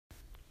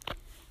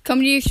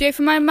Coming to you straight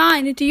from my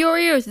mind into your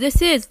ears,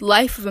 this is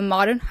Life of a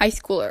Modern High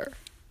Schooler.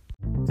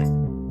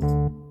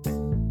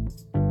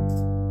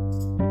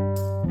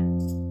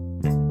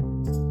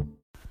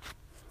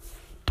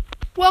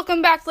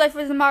 Welcome back to Life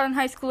of a Modern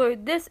High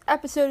Schooler. This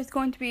episode is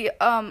going to be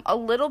a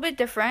little bit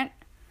different,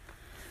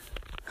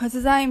 because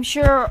as I am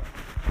sure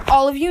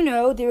all of you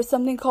know, there is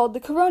something called the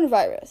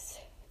coronavirus,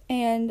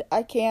 and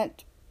I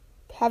can't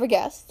have a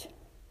guest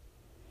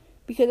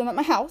because I'm at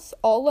my house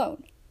all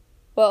alone.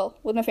 Well,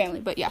 with my family,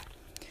 but yeah.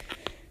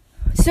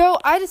 So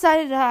I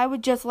decided that I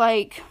would just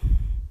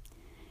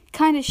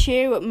kind of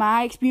share what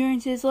my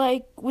experience is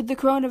like with the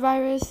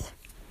coronavirus.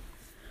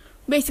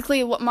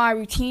 Basically what my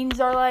routines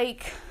are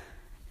like,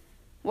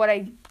 what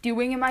I'm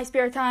doing in my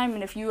spare time,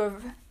 and if you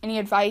have any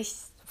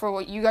advice for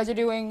what you guys are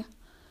doing,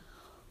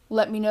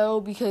 let me know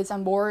because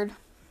I'm bored.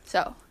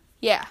 So,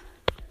 yeah.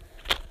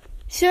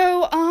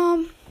 So,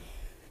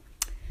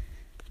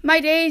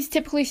 my days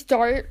typically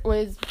start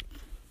with,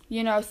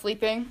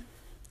 sleeping,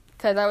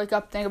 because I wake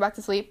up and I go back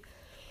to sleep.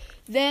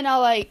 Then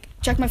I'll,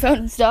 check my phone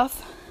and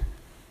stuff,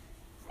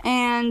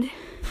 and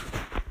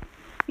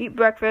eat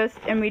breakfast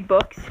and read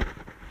books,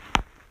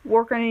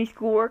 work on any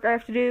schoolwork I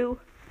have to do,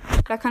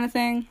 that kind of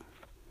thing.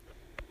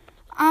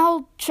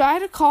 I'll try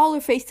to call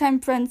or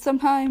FaceTime friends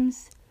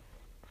sometimes,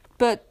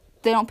 but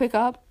they don't pick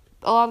up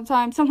a lot of the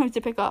time. Sometimes they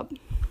pick up.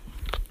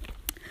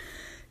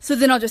 So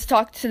then I'll just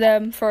talk to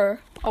them for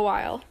a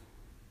while.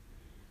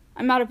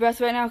 I'm out of breath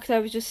right now because I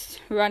was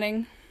just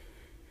running.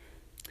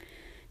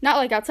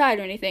 Not outside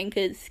or anything,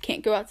 because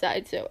can't go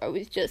outside, so I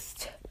was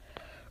just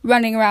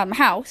running around my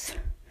house,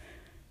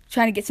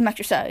 trying to get some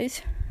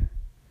exercise.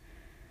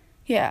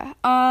 Yeah,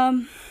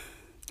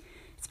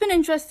 it's been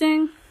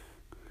interesting,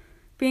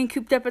 being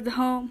cooped up at the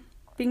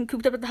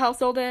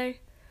house all day.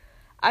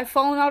 I've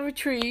fallen out of a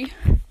tree,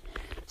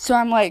 so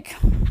I'm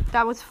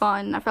that was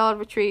fun. I fell out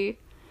of a tree.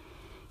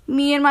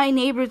 Me and my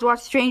neighbors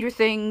watched Stranger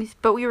Things,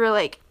 but we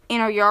were,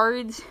 in our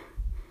yards,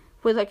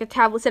 with, a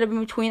tablet set up in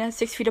between us,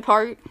 6 feet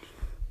apart.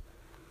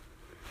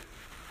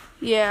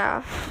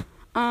 Yeah,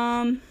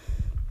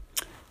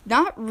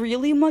 not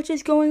really much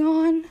is going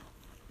on.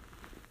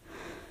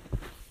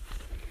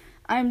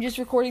 I'm just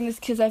recording this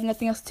because I have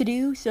nothing else to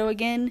do. So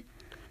again,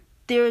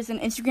 there is an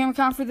Instagram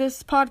account for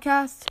this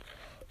podcast.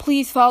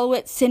 Please follow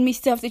it. Send me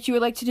stuff that you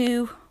would like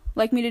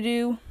me to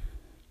do.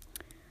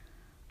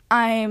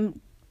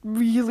 I'm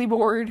really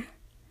bored.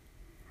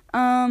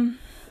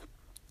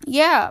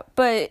 Yeah,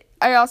 but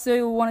I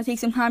also want to take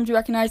some time to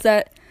recognize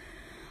that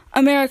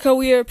America,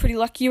 we are pretty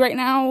lucky right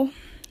now.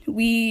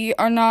 We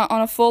are not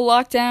on a full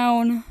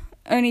lockdown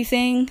or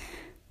anything,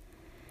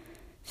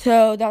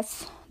 so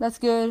that's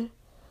good.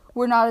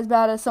 We're not as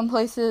bad as some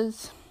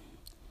places.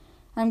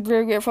 I'm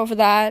very grateful for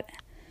that.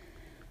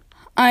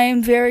 I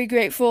am very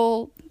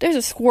grateful. There's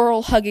a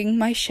squirrel hugging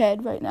my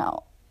shed right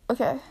now.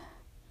 Okay.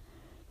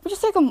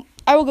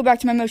 I will go back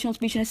to my emotional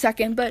speech in a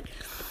second, but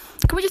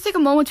can we just take a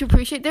moment to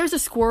appreciate, there's a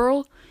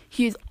squirrel.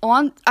 I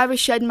have a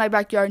shed in my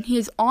backyard, and he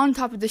is on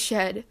top of the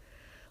shed,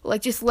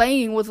 just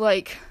laying with,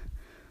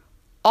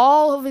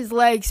 all of his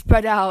legs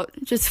spread out,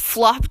 just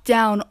flopped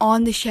down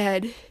on the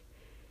shed.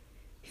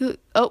 There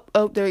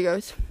he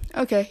goes.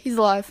 Okay, he's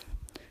alive.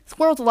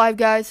 Squirrel's alive,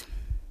 guys.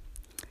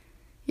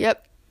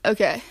 Yep,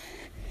 okay.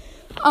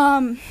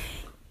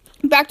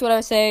 Back to what I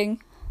was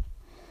saying.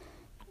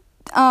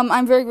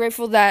 I'm very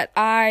grateful that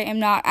I am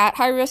not at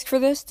high risk for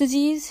this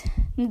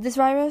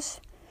virus.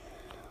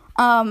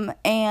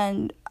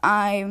 And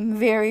I'm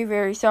very,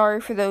 very sorry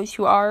for those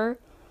who are.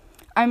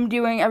 I'm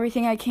doing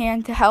everything I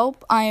can to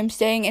help. I am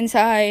staying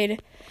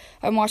inside.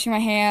 I'm washing my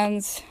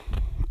hands.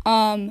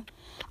 I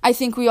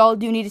think we all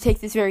do need to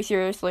take this very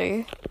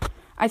seriously.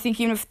 I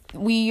think even if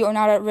we are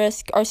not at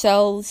risk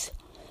ourselves,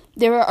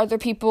 there are other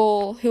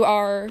people who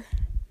are.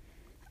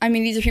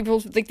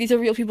 These are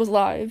real people's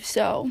lives.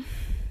 So,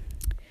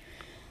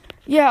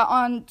 yeah.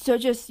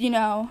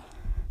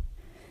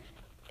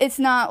 It's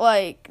not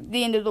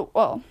the end of the.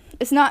 Well,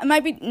 it's not. It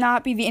might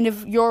not be the end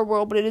of your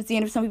world, but it is the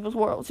end of some people's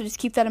world. So just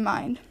keep that in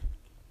mind.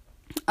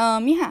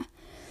 Yeah.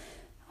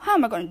 How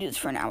am I going to do this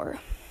for an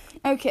hour?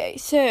 Okay,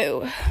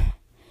 so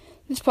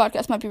this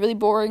podcast might be really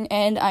boring,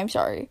 and I'm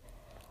sorry.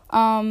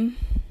 I'm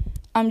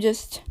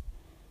just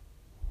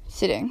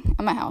sitting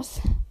at my house.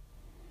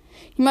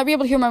 You might be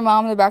able to hear my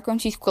mom in the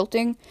background. She's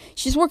quilting.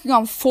 She's working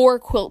on 4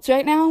 quilts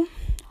right now.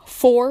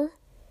 4.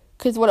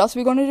 Because what else are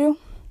we going to do?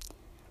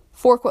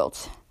 4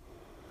 quilts.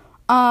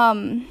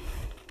 Yeah.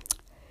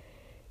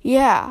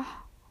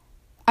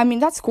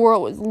 That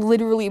squirrel was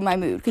literally in my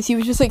mood, because he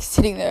was just,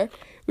 sitting there.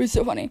 It was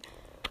so funny.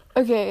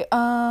 Okay,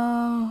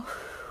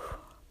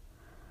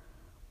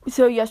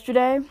 so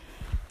yesterday,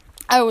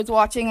 I was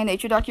watching a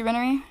nature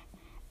documentary,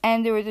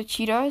 and there was the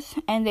cheetahs,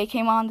 and they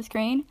came on the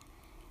screen,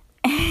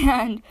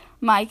 and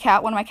one of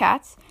my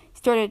cats,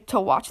 started to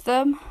watch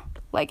them,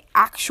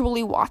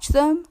 actually watch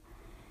them,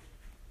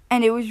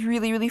 and it was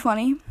really, really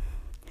funny,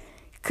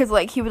 because,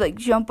 he would,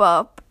 jump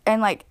up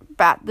and,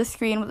 bat the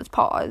screen with his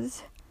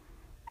paws,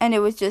 and it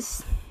was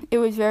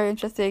very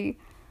interesting,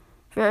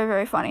 very,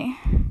 very funny.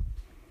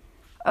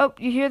 Oh,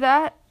 you hear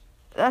that?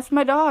 That's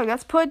my dog.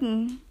 That's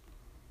Puddin'.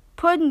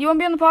 Puddin', do you want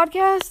to be on the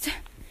podcast?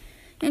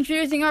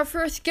 Introducing our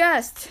first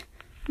guest.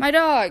 My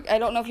dog. I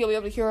don't know if you'll be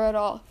able to hear her at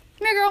all.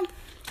 Come here, girl.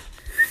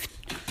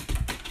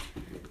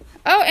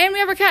 Oh, and we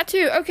have our cat,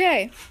 too.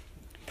 Okay.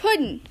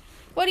 Puddin',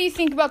 what do you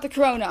think about the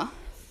corona?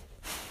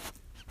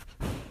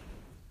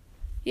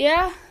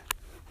 Yeah?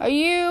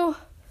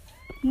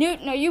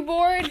 Newton, are you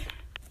bored?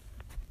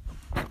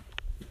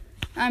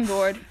 I'm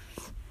bored.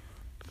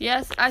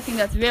 Yes, I think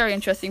that's very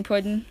interesting,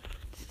 Puddin'.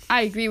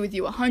 I agree with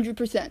you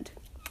 100%.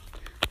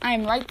 I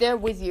am right there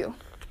with you.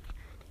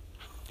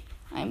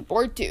 I am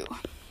bored too.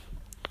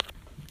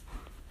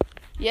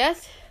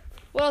 Yes?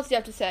 What else do you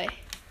have to say?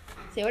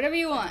 Say whatever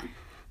you want.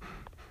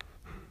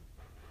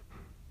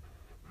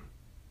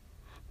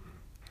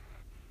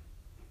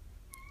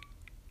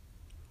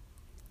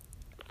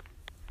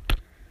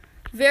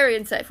 Very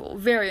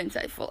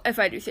insightful, if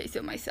I do say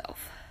so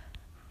myself.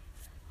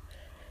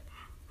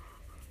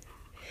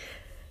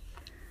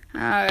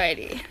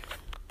 Alrighty.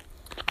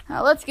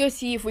 Now let's go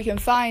see if we can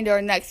find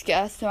our next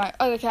guest, my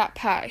other cat,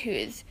 Pie, who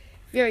is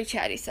very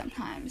chatty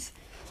sometimes.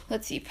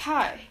 Let's see,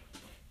 Pie,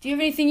 do you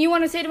have anything you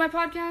want to say to my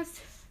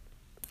podcast?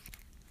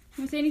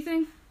 You want to say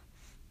anything?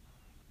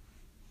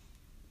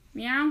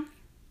 Meow?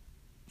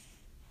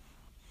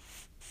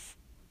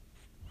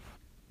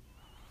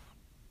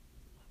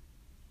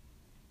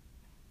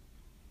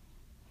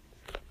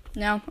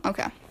 No?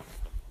 Okay.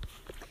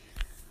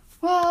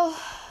 Well,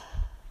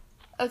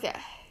 okay.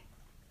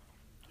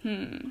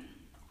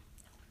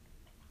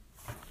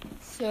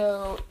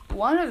 So,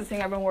 one other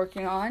thing I've been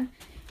working on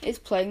is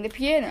playing the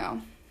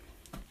piano.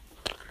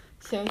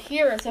 So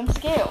here are some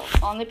scales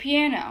on the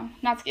piano.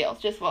 Not scales,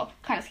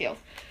 kind of scales.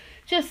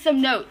 Just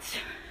some notes.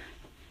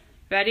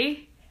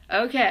 Ready?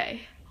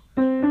 Okay.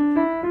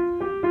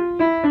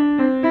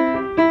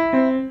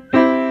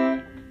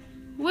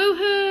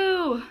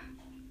 Woohoo!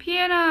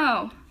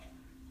 Piano!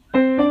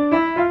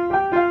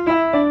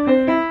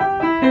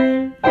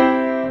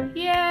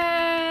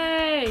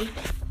 Yay!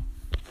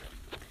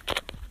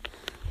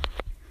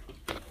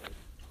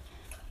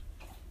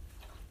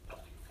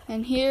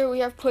 And here we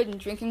have Puddin'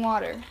 drinking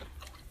water.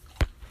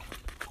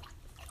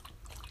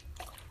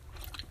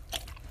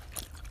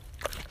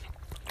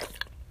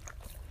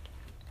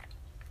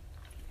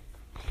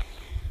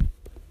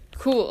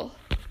 Cool.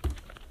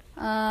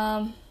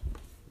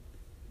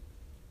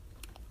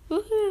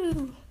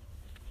 Woohoo!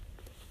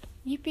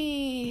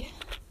 Yippee!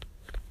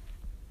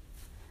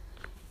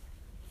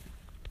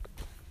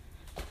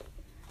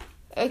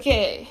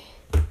 Okay.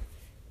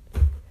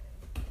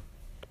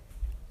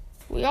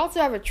 We also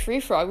have a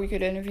tree frog we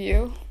could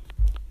interview.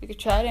 We could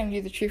try to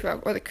interview the tree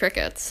frog or the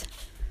crickets.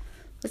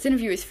 Let's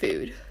interview his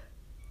food.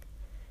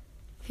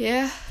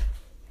 Yeah?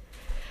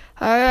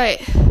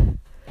 Alright.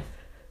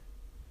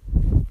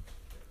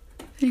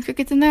 Any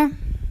crickets in there?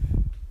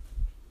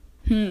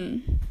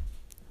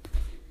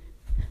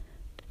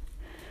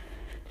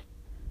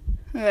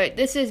 Alright,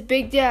 this is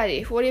Big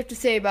Daddy. What do you have to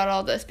say about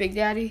all this, Big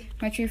Daddy,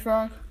 my tree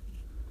frog?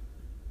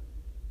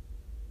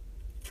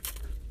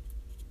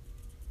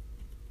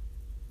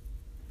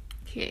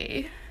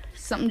 Okay,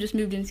 something just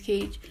moved in his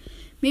cage.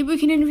 Maybe we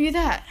can interview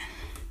that.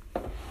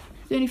 Is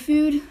there any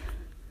food?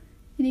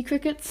 Any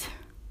crickets?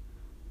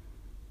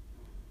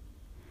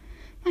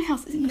 My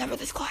house is never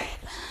this quiet.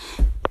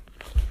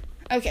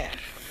 Okay.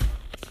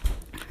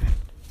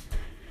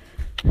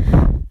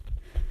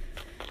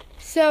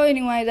 So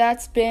anyway,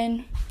 that's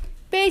been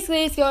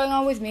basically what's going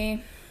on with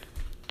me.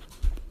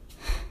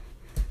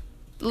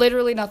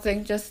 Literally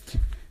nothing, just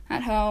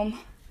at home,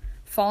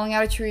 falling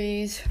out of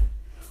trees,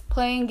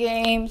 playing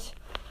games,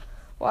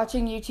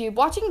 watching YouTube,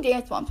 watching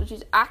Dance Moms, which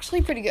is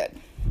actually pretty good.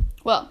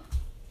 Well,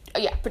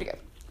 yeah, pretty good.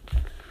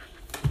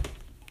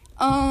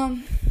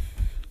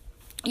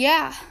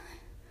 Yeah.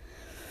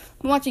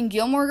 I'm watching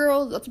Gilmore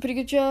Girls. That's a pretty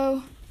good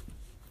show.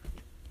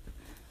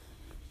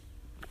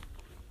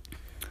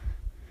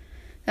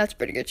 That's a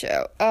pretty good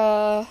show.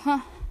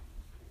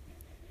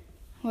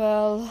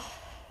 Well,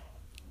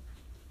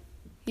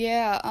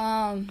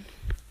 yeah,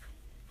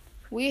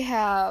 we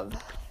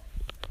have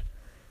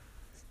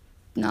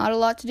not a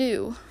lot to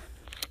do.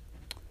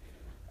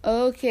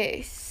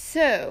 Okay,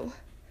 so,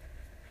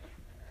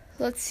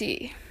 let's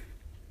see.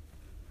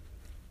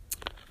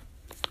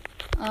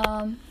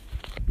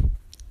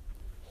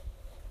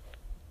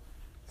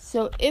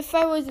 So if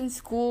I was in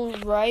school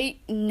right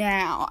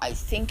now, I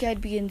think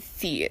I'd be in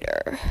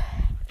theater.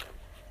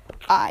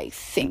 I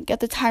think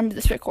at the time of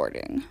this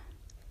recording.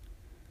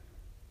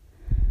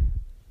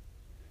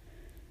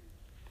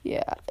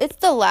 Yeah, it's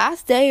the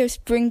last day of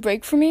spring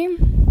break for me,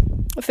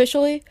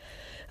 officially.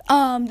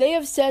 They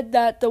have said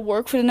that the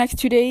work for the next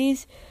 2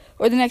 days,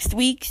 or the next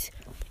weeks,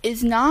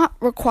 is not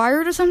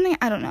required or something.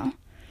 I don't know.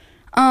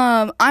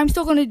 I'm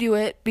still going to do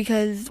it,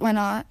 because why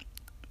not?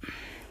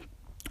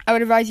 I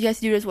would advise you guys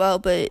to do it as well,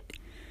 but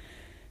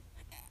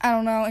I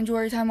don't know, enjoy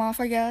your time off,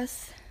 I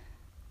guess.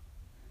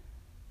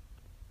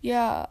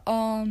 Yeah,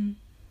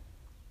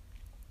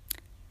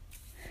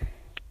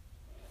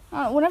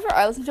 whenever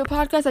I listen to a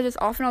podcast,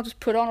 I'll just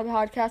put on a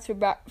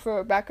podcast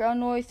for background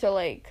noise to,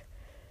 like,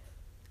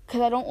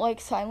 because I don't like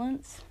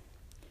silence.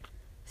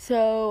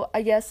 So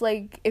I guess,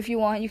 like, if you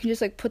want, you can just,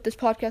 like, put this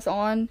podcast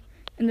on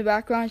in the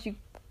background as you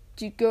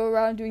go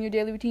around doing your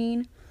daily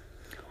routine.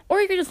 Or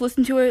you can just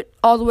listen to it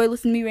all the way,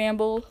 listen to me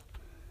ramble,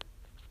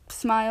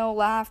 smile,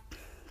 laugh,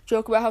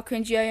 joke about how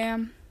cringy I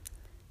am.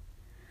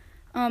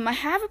 I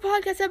have a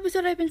podcast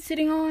episode I've been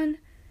sitting on.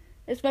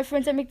 It's my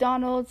friends at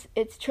McDonald's.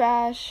 It's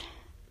trash.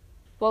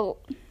 Well,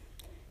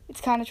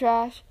 it's kind of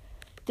trash.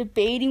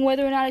 Debating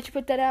whether or not I should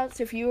put that out.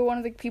 So if you were one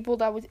of the people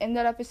that was in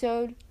that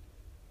episode,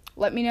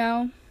 let me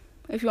know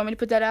if you want me to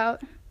put that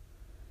out.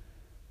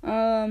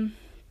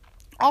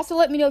 Also,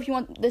 let me know if you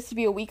want this to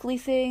be a weekly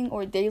thing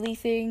or a daily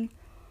thing.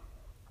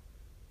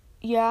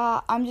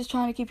 Yeah, I'm just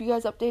trying to keep you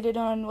guys updated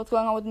on what's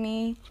going on with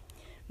me.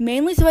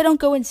 Mainly so I don't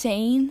go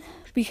insane,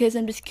 because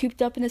I'm just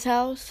cooped up in this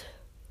house.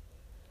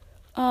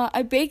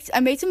 I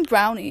made some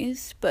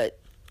brownies, but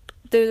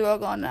they're all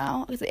gone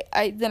now.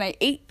 Then I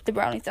ate the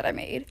brownies that I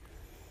made.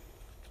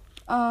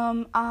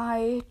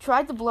 I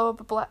tried to blow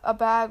up a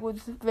bag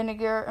with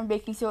vinegar and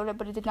baking soda,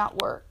 but it did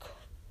not work.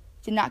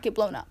 It did not get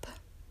blown up.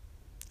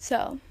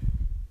 So,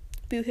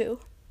 boo-hoo.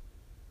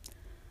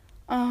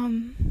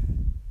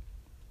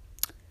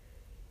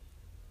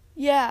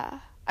 Yeah,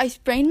 I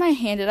sprained my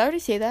hand. Did I already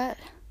say that?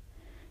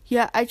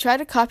 Yeah, I tried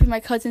to copy my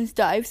cousin's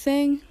dive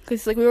thing,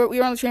 because, like, we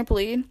were on the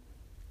trampoline,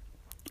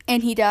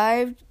 and he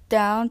dived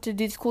down to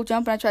do this cool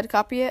jump, and I tried to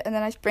copy it, and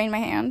then I sprained my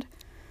hand.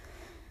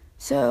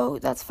 So,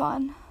 that's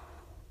fun.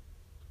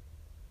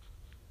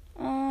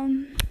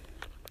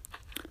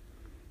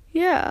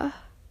 Yeah.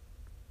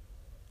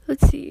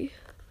 Let's see.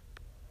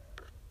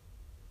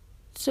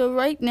 So,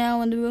 right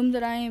now, in the room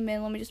that I am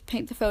in, let me just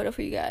paint the photo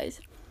for you guys.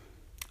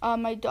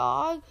 My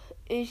dog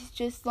is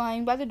just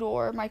lying by the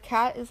door. My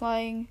cat is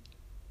lying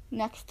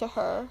next to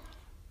her.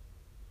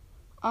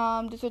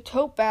 There's a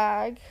tote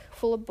bag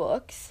full of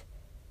books.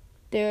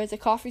 There's a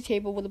coffee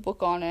table with a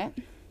book on it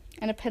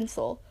and a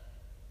pencil,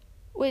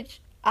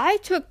 which I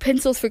took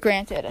pencils for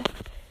granted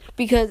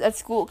because at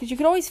school, because you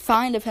can always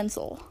find a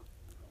pencil,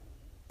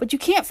 but you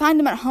can't find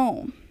them at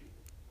home.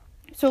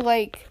 So,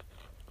 like,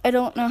 I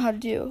don't know how to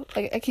do.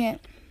 Like, I can't.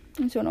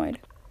 I'm so annoyed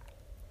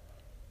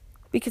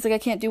because, like, I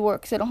can't do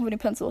work because I don't have any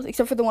pencils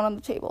except for the one on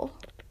the table.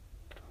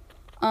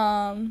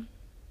 And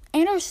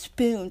our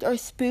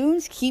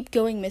spoons keep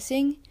going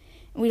missing,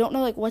 and we don't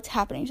know, like, what's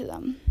happening to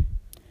them.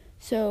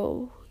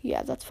 So,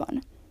 yeah, that's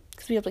fun,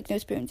 because we have, like, no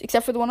spoons,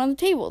 except for the one on the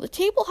table. The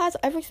table has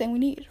everything we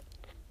need.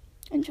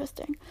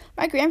 Interesting.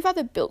 My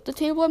grandfather built the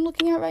table I'm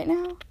looking at right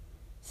now,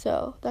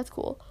 so that's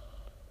cool.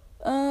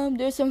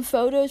 There's some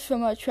photos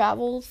from a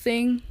travel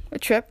thing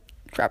that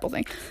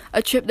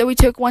we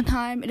took one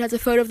time. It has a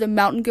photo of the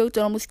mountain goat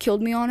that almost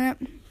killed me on it.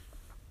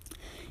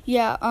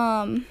 Yeah,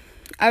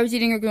 I was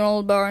eating a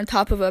granola bar on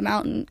top of a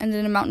mountain, and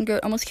then a mountain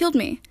goat almost killed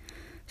me.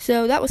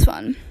 So that was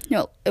fun.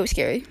 No, it was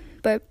scary,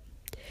 but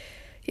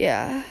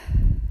yeah.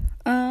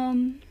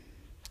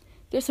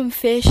 There's some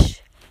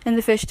fish in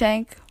the fish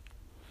tank,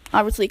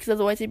 obviously, because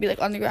otherwise they'd be,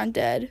 like, on the ground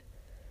dead,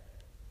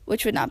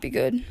 which would not be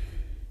good.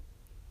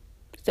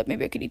 Except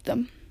maybe I could eat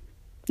them.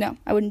 No,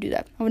 I wouldn't do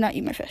that. I would not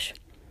eat my fish.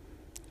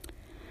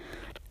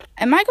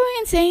 Am I going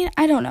insane?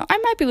 I don't know. I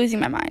might be losing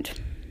my mind.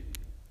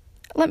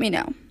 Let me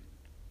know.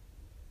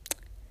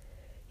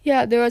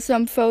 Yeah, there's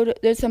some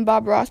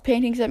Bob Ross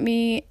paintings that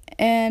me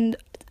and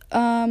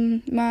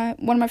one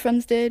of my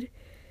friends did,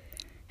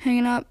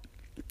 hanging up.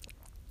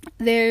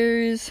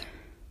 There's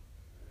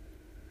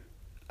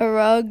a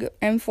rug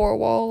and 4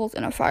 walls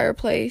and a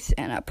fireplace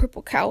and a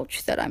purple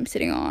couch that I'm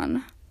sitting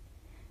on,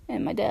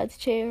 and my dad's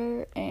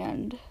chair,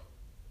 and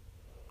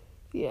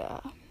yeah,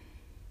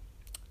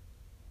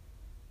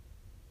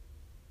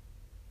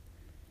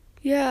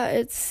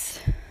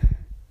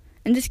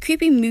 and this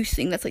creepy moose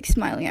thing that's, like,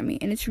 smiling at me,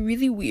 and it's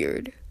really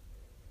weird.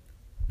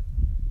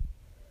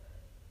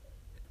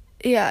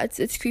 Yeah,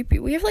 it's creepy.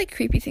 We have, like,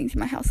 creepy things in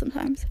my house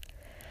sometimes.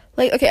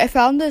 Like, okay, I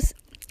found this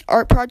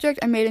art project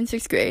I made in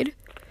 6th grade,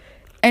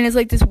 and it's,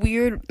 like, this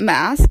weird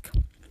mask,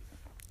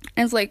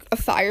 and it's, like, a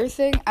fire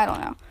thing. I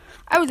don't know.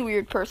 I was a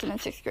weird person in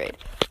 6th grade.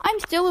 I'm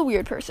still a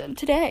weird person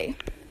today.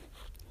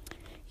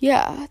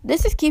 Yeah,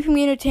 this is keeping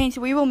me entertained,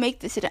 so we will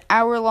make this an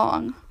hour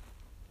long.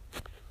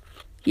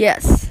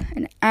 Yes,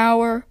 an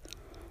hour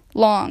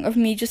long of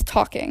me just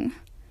talking.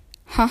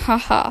 Ha ha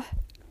ha.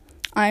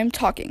 I'm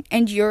talking,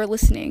 and you're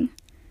listening.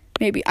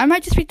 Maybe. I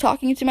might just be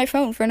talking into my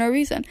phone for no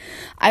reason.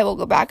 I will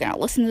go back and I'll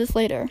listen to this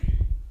later.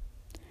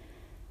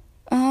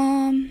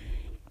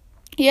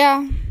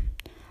 Yeah.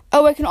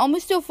 Oh, I can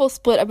almost do a full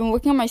split. I've been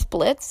working on my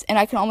splits, and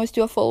I can almost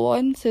do a full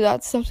one, so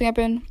that's something I've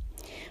been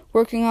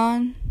working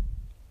on.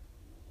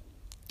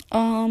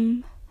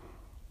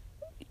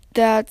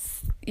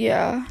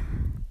 Yeah.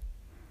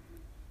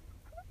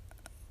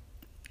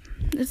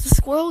 Is the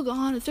squirrel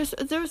gone? Is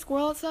there a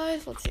squirrel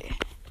outside? Let's see.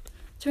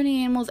 Is there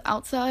any animals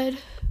outside?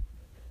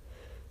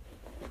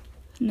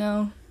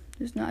 No,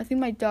 there's not. I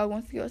think my dog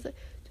wants to go outside.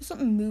 There's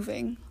something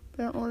moving,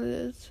 but I don't know what it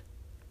is.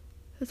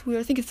 That's weird.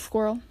 I think it's a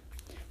squirrel.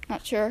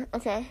 Not sure.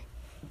 Okay.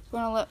 I'm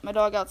gonna let my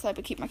dog outside,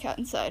 but keep my cat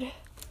inside.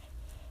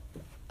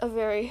 A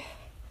very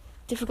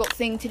difficult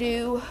thing to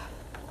do.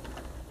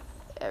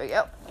 There we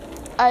go.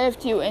 I have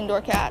 2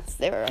 indoor cats.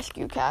 They were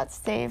rescue cats.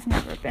 They've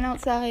never been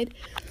outside.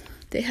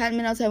 They hadn't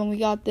been outside when we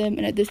got them,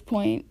 and at this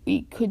point,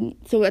 we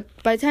couldn't. So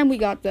by the time we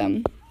got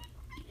them,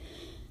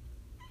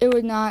 it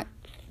would not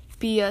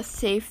be a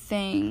safe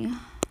thing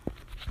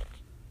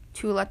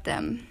to let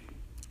them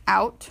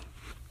out,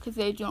 because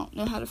they don't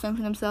know how to fend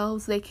for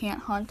themselves. They can't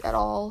hunt at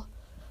all.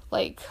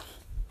 Like,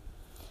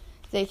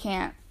 they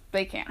can't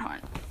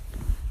hunt.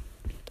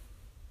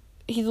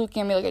 He's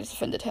looking at me like I just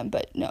offended him,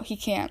 but no, he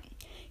can't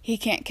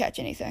catch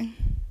anything.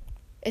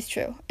 It's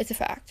true. It's a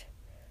fact.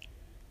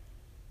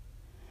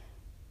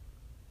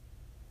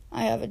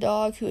 I have a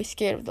dog who is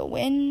scared of the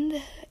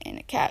wind, and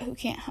a cat who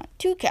can't hunt.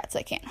 2 cats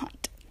that can't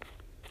hunt.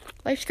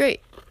 Life's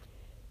great.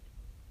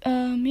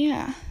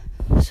 Yeah.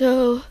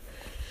 So,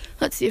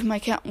 let's see if my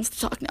cat wants to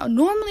talk now.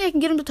 Normally I can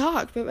get him to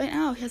talk, but right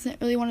now he hasn't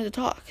really wanted to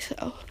talk,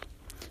 so.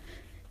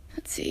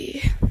 Let's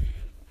see.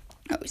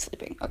 Oh, he's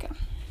sleeping. Okay.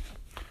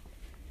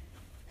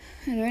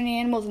 Are there any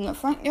animals in the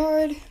front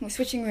yard? We're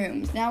switching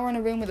rooms. Now we're in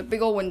a room with a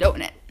big old window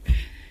in it.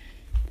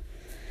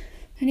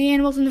 Any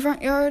animals in the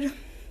front yard?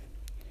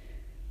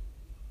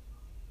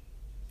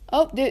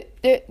 Oh,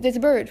 there's a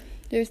bird.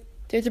 There's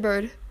a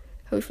bird.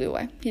 Oh, he flew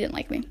away. He didn't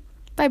like me.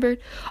 Bye, bird.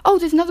 Oh,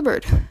 there's another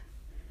bird.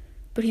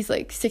 But he's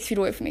like 6 feet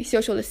away from me.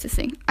 Social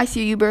distancing. I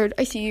see you, bird.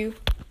 I see you.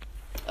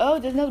 Oh,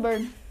 there's another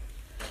bird.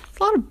 There's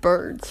a lot of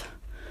birds.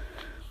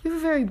 We have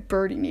a very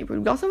birdy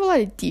neighborhood. We also have a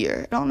lot of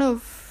deer. I don't know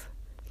if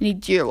any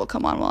deer will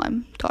come on while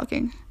I'm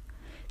talking.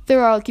 If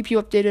there are, I'll keep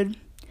you updated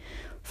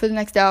for the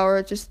next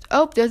hour. There's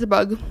a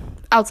bug.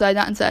 Outside,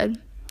 not inside.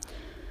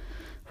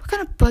 What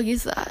kind of bug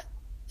is that?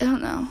 I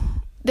don't know.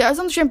 I was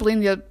on the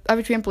trampoline. I have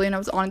a trampoline. I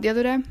was on it the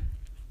other day.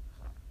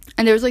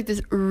 And there was like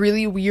this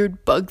really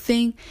weird bug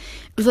thing.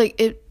 It was like,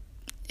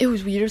 it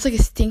was weird. It was like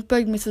a stink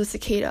bug mixed with a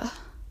cicada.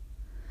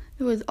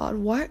 It was odd.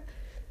 What?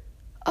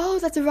 Oh,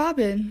 that's a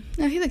robin.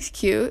 No, he looks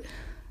cute.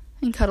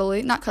 And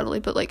cuddly. Not cuddly,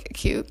 but like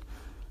cute.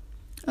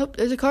 Oh,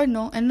 there's a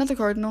cardinal. And another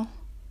cardinal.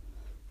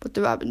 But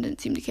the robin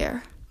didn't seem to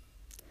care.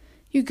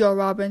 You go,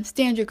 robin.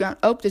 Stand your ground.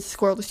 Oh, there's a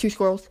squirrel. There's 2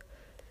 squirrels.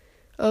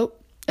 Oh,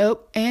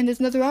 and there's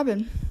another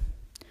robin.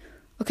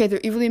 Okay, they're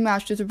evenly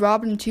matched. There's a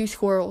robin and 2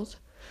 squirrels.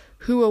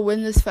 Who will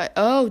win this fight?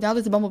 Oh, now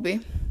there's a bumblebee.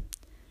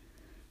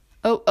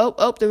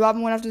 Oh, the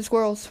robin went after the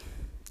squirrels.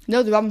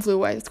 No, the robin flew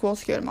away. The squirrels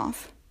scared him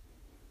off.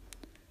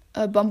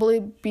 A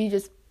bumblebee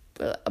just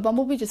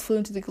flew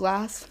into the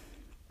glass.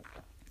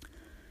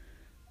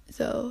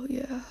 So,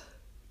 yeah.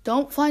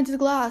 Don't fly into the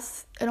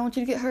glass. I don't want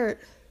you to get hurt.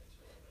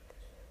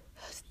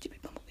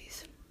 Stupid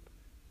bumblebees.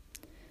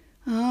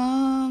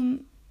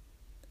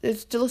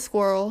 There's still a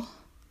squirrel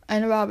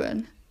and a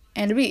robin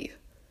and a bee.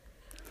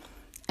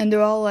 And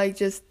they're all like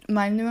just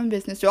minding their own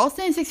business. They're all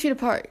standing 6 feet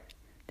apart.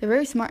 They're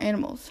very smart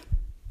animals.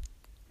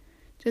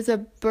 There's a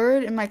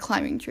bird in my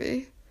climbing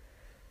tree,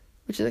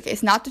 which is okay.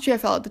 It's not the tree I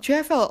fell out. The tree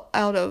I fell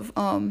out of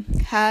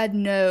had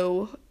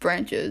no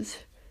branches.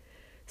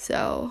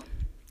 So,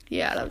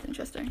 yeah, that was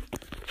interesting.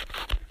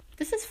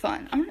 This is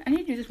fun. I need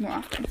to do this more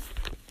often.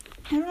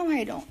 I don't know why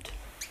I don't.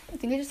 I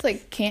think I just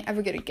like can't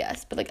ever get a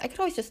guess. But like I could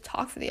always just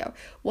talk for the hour.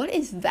 What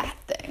is that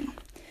thing?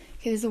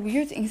 Okay, there's a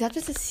weird thing. Is that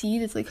just a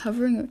seed that's like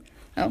hovering?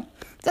 No,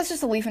 that's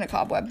just a leaf in a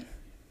cobweb.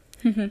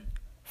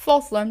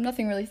 False alarm.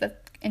 Nothing really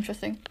that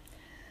interesting.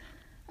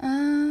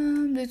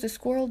 There's a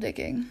squirrel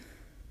digging.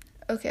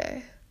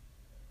 Okay.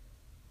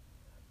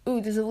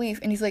 Ooh, there's a leaf,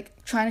 and he's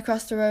like trying to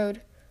cross the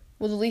road.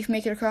 Will the leaf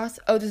make it across?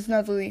 Oh, there's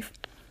another leaf.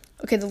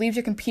 Okay, the leaves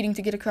are competing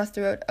to get across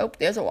the road. Oh,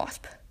 there's a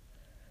wasp.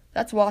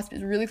 That wasp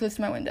is really close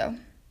to my window.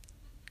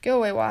 Go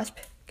away, wasp.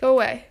 Go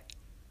away.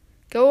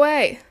 Go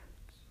away.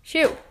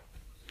 Shoo.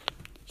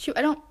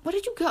 Where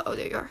did you go? Oh,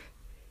 there you are.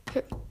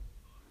 Here.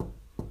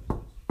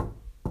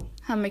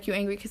 I'll make you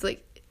angry because,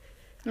 like,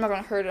 I'm not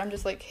going to hurt it. I'm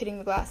just, like, hitting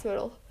the glass so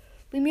it'll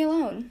leave me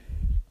alone.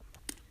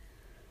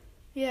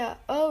 Yeah.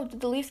 Oh, did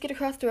the leaves get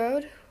across the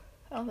road?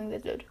 I don't think they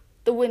did.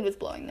 The wind was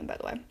blowing them, by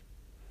the way.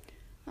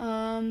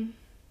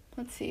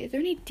 Let's see. Is there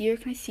any deer?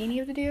 Can I see any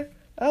of the deer?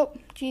 Oh,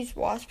 geez,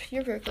 Wasp.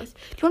 You're very close. Do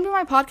you want to be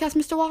on my podcast,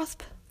 Mr.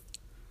 Wasp?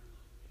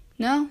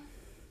 No?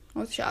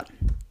 Worth a shot.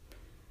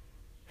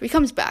 If he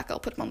comes back, I'll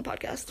put him on the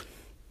podcast.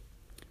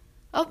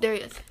 Oh, there he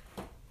is.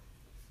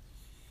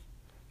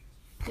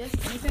 Yes,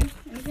 anything?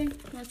 Anything? You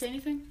want to say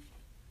anything?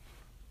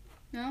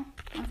 No?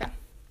 Okay.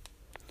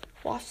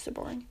 Wasps are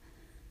boring.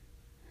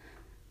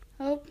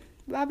 Oh,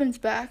 Robin's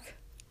back.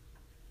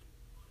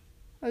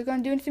 Are you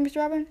going to do anything, Mr.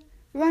 Robin?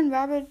 Run,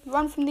 Robin.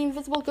 Run from the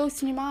invisible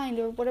ghost in your mind,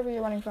 or whatever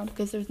you're running from,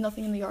 because there's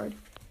nothing in the yard.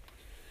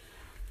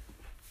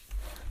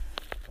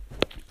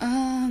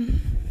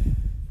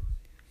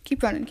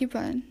 Keep running, keep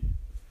running.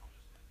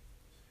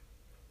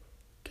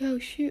 Go,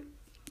 shoot.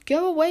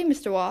 Go away,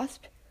 Mr.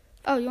 Wasp.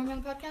 Oh, you want to be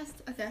on the podcast?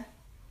 Okay.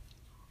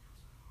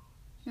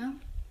 No?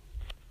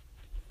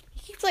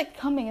 He keeps, like,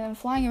 coming and then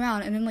flying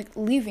around and then, like,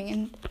 leaving,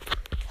 and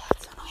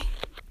that's annoying.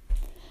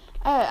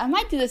 I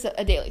might do this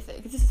a daily thing,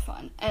 because this is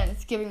fun, and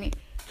it's giving me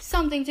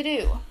something to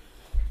do.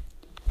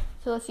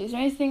 So let's see, is there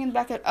anything in the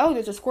backyard? Oh,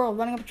 there's a squirrel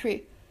running up a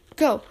tree.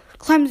 Go,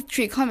 climb the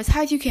tree, climb as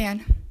high as you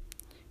can.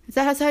 Is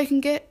that how you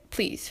can get?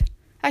 Please.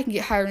 I can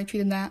get higher entry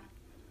than that.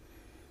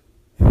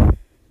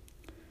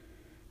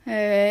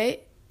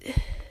 Alright.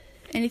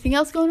 Anything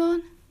else going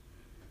on?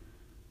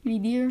 Any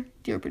deer?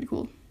 Deer are pretty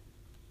cool.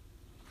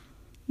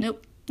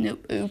 Nope.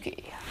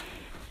 Okay.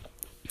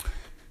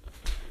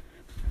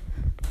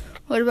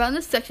 What about in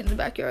this section of the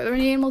backyard? Are there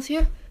any animals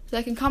here that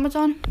I can comment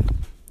on?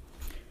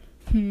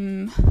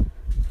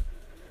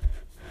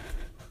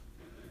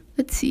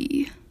 Let's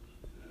see.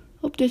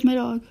 Oh, there's my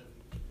dog.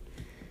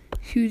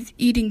 Who's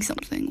eating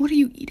something. What are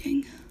you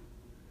eating?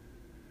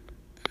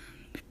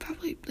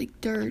 Probably like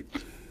dirt.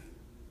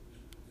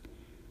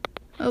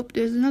 Oh,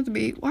 there's another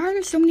bee. Why are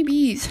there so many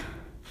bees?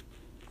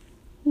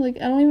 Like, we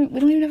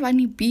don't even have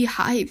any bee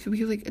hives. We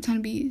have like a ton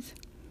of bees.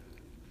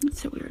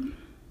 That's so weird.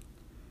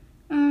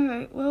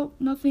 Alright, well,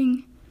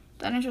 nothing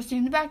that interesting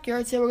in the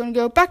backyard, so we're gonna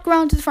go back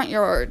around to the front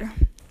yard.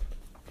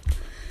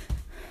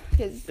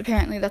 Because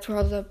apparently that's where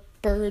all the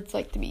birds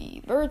like to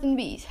be. Birds and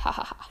bees. Ha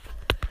ha ha.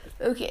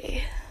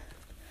 Okay.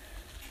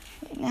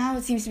 Right now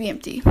it seems to be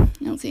empty. I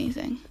don't see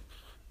anything.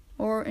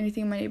 Or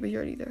anything in my neighbor's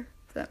yard either,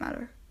 for that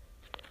matter.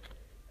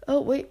 Oh,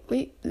 wait.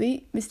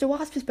 Mr.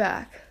 Wasp is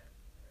back.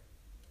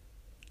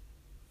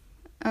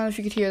 I don't know if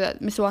you could hear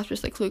that. Mr. Wasp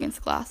just, flew against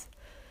the glass.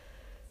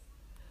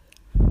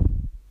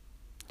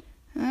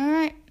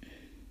 Alright.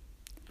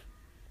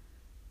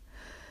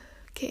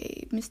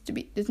 Okay, Mr.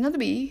 Bee. There's another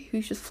bee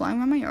who's just flying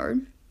around my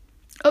yard.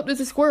 Oh, there's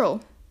a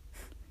squirrel.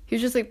 He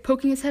was just,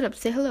 poking his head up.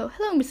 Say hello.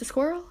 Hello, Mr.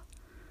 Squirrel.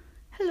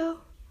 Hello.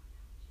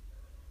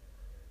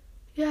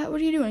 Yeah,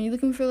 what are you doing? Are you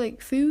looking for,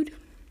 food?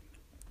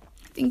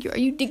 Are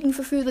you digging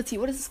for food? Let's see.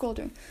 What is the squirrel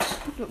doing?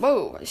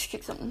 Whoa, I just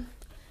kicked something.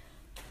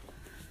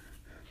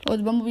 Oh,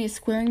 the bumblebee is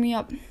squaring me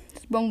up.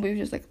 This bumblebee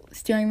was just,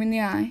 staring me in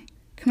the eye.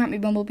 Come at me,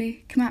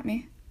 bumblebee. Come at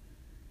me.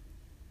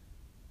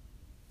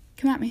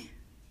 Come at me.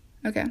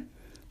 Okay.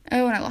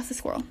 Oh, and I lost the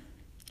squirrel.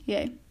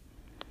 Yay.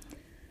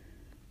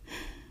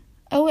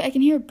 Oh, wait, I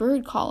can hear a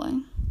bird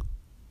calling.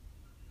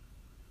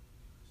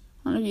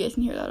 I don't know if you guys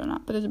can hear that or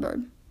not, but there's a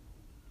bird.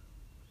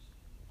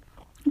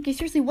 Okay,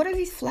 seriously, what are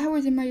these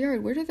flowers in my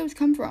yard? Where did those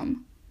come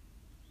from?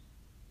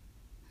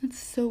 That's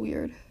so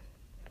weird.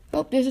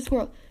 Oh, there's a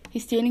squirrel.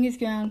 He's standing his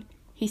ground.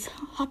 He's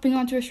hopping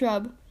onto a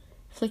shrub,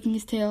 flicking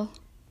his tail,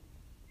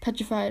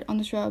 petrified on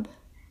the shrub.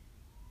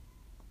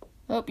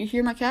 Oh, you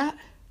hear my cat?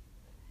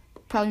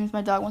 Probably means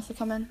my dog wants to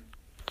come in.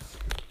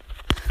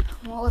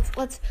 Well,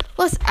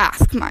 let's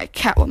ask my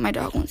cat what my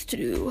dog wants to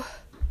do.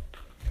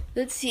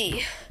 Let's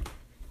see.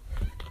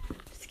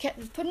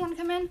 Does Puddin want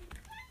to come in?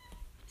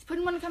 Does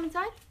Puddin want to come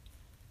inside?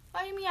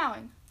 Why are you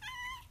meowing?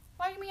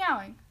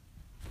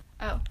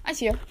 Oh, I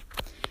see her.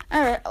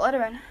 Alright, I'll let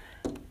her in.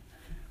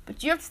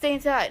 But you have to stay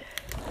inside.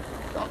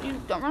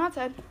 Don't run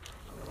outside.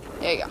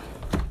 There you go.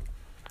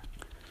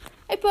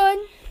 Hey, Bud.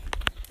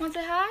 Want to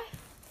say hi?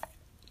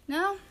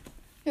 No?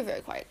 You're a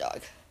very quiet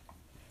dog.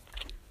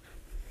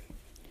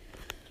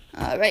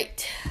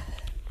 Alright.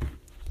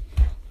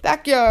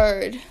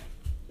 Backyard.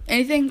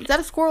 Anything? Is that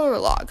a squirrel or a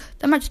log?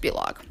 That might just be a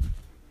log. I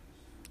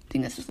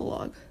think that's just a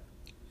log.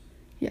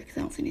 Yeah, because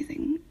I don't see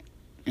anything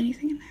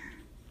in there.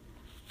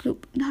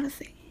 Nope, not a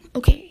thing.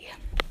 Okay.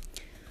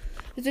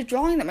 There's a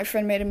drawing that my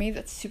friend made of me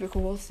that's super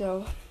cool,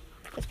 so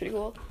that's pretty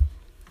cool.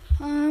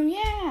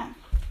 Yeah.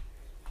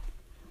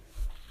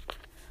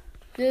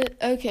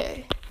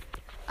 Okay.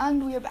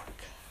 And we are back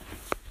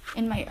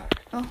in my yard.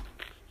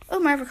 Oh,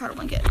 my avocado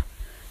blanket.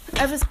 I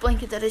have this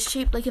blanket that is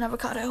shaped like an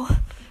avocado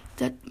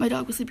that my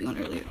dog was sleeping on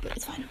earlier, but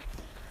it's fine.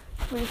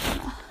 We're just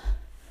gonna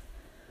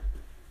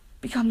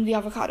become the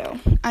avocado.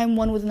 I'm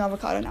one with an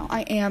avocado now.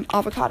 I am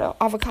avocado.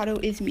 Avocado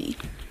is me.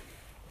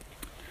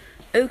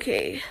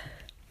 Okay.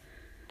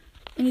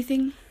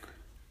 Anything?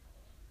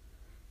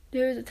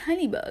 There is a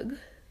tiny bug,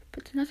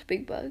 but it's not a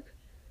big bug.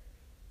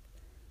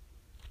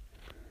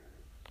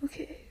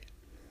 Okay.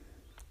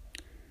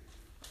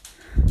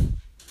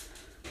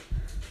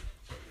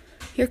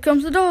 Here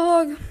comes the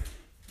dog.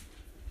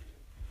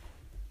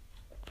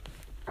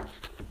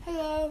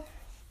 Hello.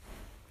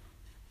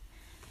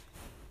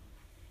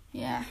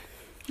 Yeah,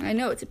 I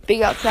know it's a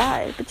big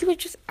outside, but you were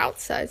just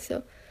outside,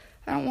 so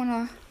I don't want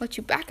to let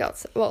you back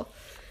outside. Well,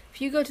 if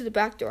you go to the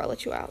back door, I'll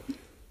let you out.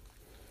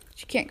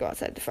 But you can't go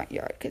outside the front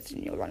yard because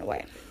then you'll run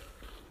away.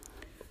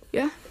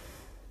 Yeah?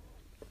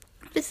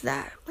 What is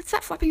that? What's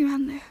that flapping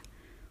around there?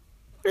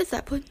 What is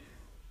that, Pud?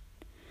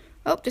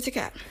 Oh, there's a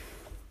cat.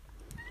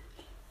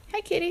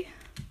 Hi, kitty.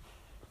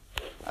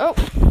 Oh.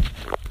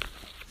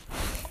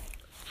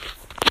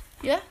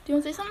 Yeah? Do you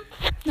want to say something?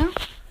 No?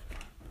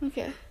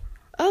 Okay.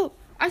 Oh,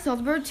 I saw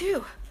the bird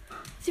too.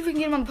 See if we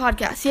can get him on the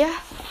podcast, yeah?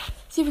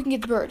 See if we can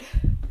get the bird.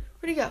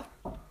 Where'd he go?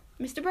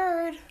 Mr.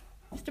 Bird.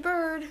 Mr.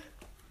 Bird.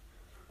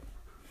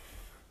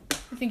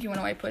 I think he went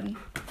away, Puddin'.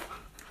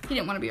 He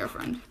didn't want to be our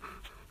friend.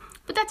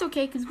 But that's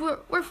okay, because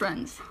we're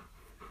friends.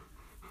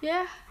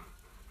 Yeah?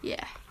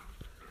 Yeah.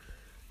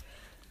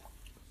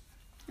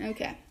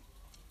 Okay.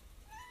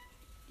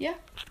 Yeah?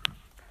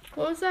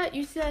 What was that?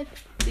 You said,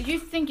 did you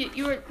think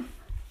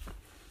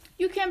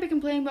you can't be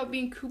complaining about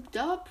being cooped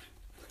up?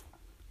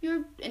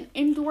 You're an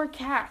indoor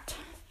cat.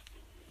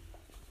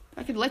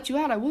 I could let you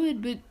out, I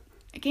would, but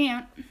I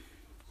can't.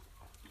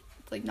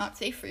 It's, like, not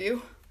safe for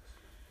you.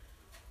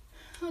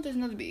 Oh, there's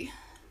another bee.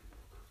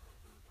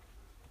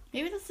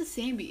 Maybe that's the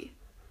same bee.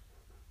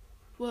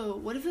 Whoa,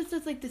 what if it's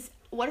just, like, this...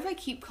 What if I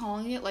keep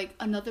calling it, like,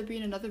 another bee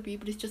and another bee,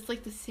 but it's just,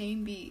 like, the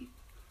same bee?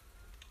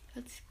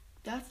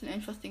 That's an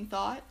interesting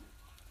thought.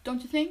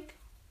 Don't you think?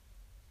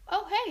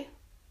 Oh, hey!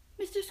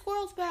 Mr.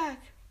 Squirrel's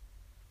back!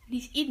 And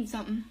he's eating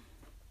something.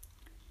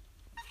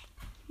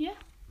 Yeah?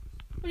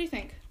 What do you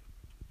think?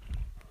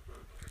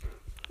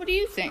 What do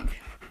you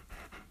think?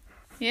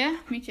 Yeah?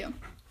 Me too.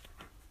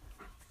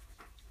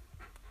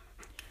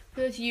 For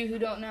those of you who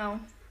don't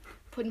know,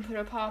 put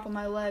a pop on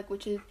my leg,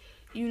 which is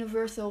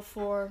universal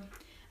for,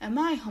 in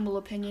my humble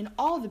opinion,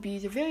 all the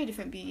bees are very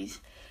different bees.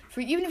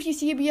 For even if you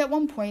see a bee at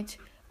one point,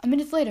 a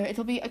minute later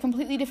it'll be a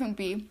completely different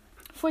bee.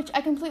 For which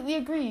I completely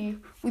agree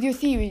with your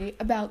theory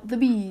about the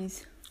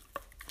bees.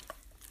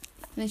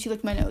 And then she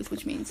licked my nose,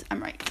 which means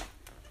I'm right.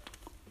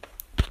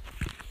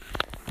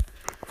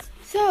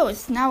 So,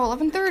 it's now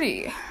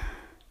 11:30.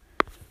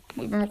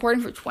 We've been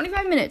recording for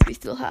 25 minutes. We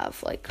still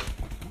have, like,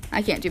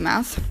 I can't do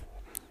math.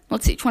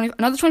 Let's see,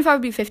 another 25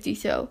 would be 50,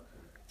 so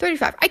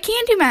 35. I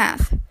can do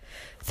math.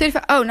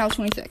 35, oh, now it's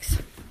 26.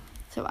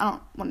 So, I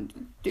don't want to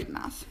do the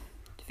math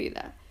to figure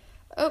that out.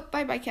 Oh,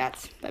 bye-bye,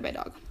 cats. Bye-bye,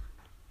 dog.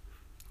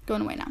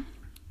 Going away now.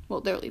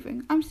 Well, they're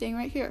leaving. I'm staying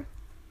right here.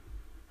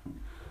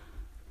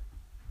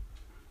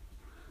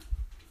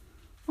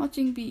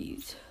 Watching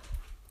bees.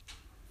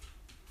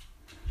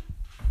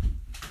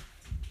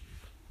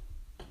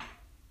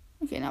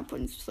 Okay, now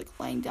Puddin's just, like,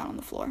 laying down on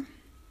the floor.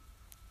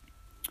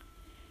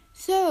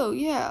 So,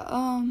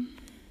 yeah,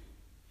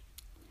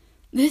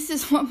 this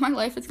is what my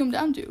life has come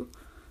down to.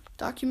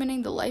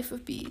 Documenting the life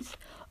of bees.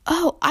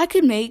 Oh, I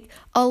could make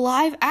a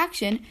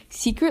live-action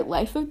Secret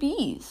Life of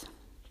Bees.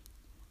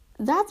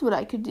 That's what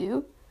I could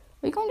do.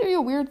 Are you going to do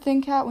your weird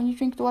thing, cat, when you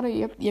drink the water?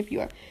 Yep, you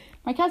are.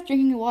 My cat's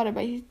drinking the water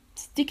by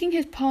sticking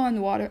his paw in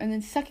the water and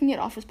then sucking it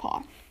off his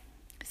paw.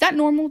 Is that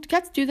normal? Do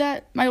cats do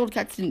that? My old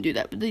cats didn't do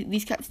that, but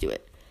these cats do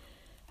it.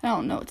 I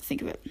don't know what to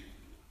think of it.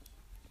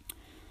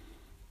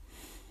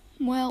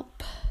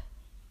 Welp.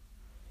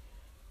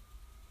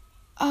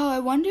 Oh, I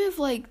wonder if,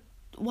 like,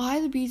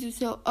 why the bees are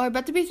so... Oh, I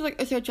bet the bees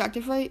are so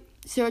attractive, right?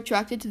 So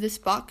attracted to this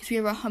spot because we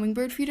have a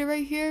hummingbird feeder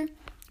right here.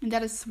 And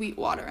that has sweet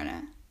water in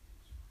it.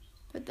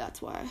 But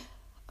that's why.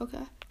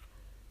 Okay.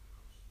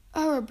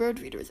 Our bird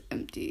feeder is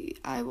empty.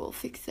 I will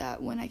fix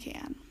that when I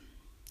can.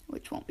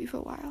 Which won't be for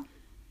a while.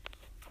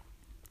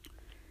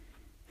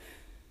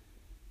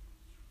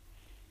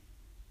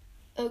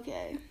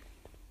 Okay.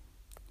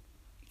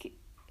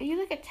 Are you,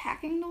 like,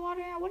 attacking the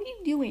water now? What are you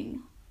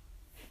doing?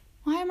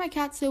 Why are my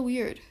cats so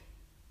weird?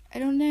 I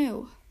don't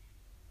know.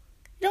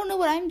 I don't know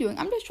what I'm doing.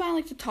 I'm just trying,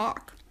 like, to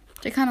talk.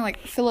 To kind of, like,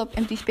 fill up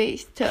empty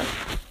space. To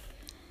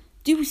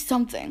do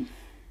something.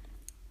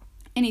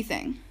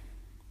 Anything.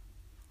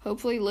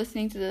 Hopefully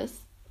listening to this.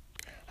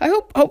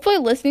 Hopefully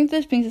listening to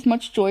this brings as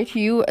much joy to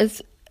you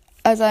as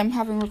I'm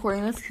having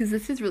recording this. Because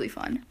this is really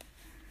fun.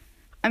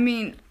 I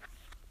mean,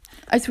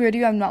 I swear to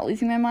you, I'm not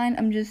losing my mind.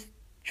 I'm just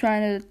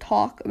trying to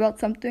talk about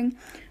something.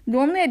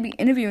 Normally I'd be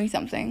interviewing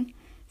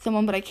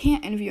someone, but I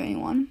can't interview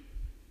anyone.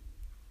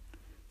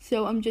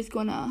 So I'm just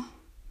gonna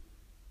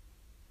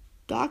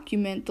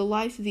document the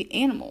lives of the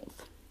animals.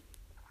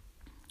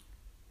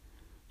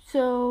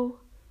 So,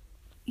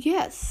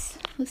 yes,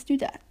 let's do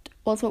that.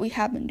 Well, that's what we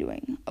have been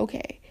doing.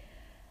 Okay,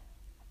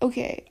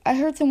 I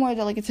heard somewhere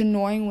that, like, it's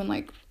annoying when,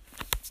 like,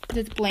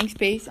 there's blank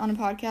space on a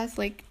podcast,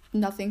 like,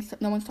 no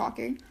one's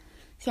talking.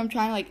 So I'm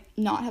trying to, like,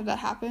 not have that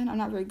happen. I'm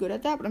not very good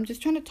at that, but I'm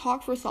just trying to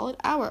talk for a solid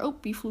hour. Oh,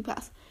 bee flew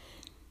past.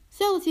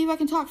 So let's see if I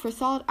can talk for a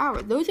solid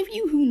hour. Those of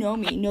you who know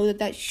me know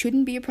that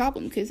shouldn't be a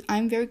problem because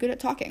I'm very good at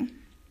talking.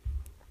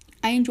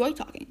 I enjoy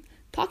talking.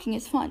 Talking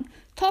is fun.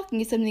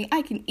 Talking is something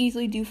I can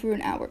easily do for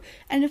an hour.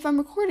 And if I'm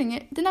recording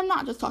it, then I'm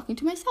not just talking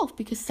to myself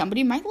because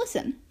somebody might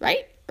listen,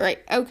 right? Right,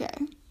 okay.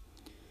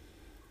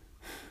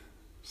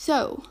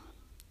 So,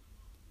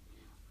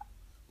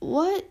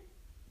 what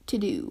to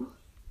do?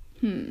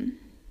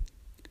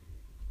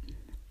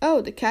 Oh,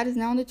 the cat is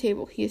now on the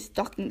table. He is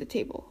stalking the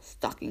table.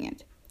 Stalking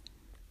it.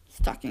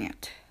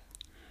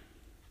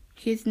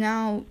 He is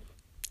now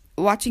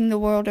watching the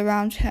world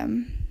around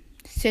him.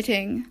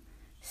 Sitting.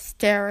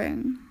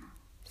 Staring.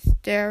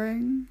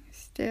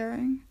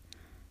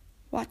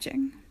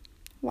 Watching.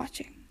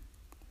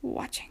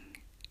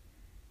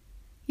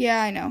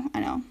 Yeah, I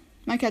know.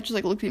 My cat just,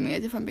 like, looked at me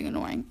as if I'm being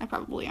annoying. I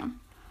probably am.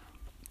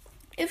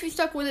 If you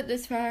stuck with it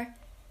this far,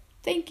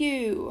 thank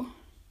you.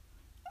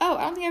 Oh,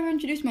 I don't think I ever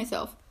introduced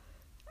myself.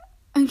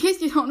 In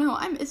case you don't know,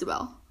 I'm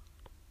Isabel.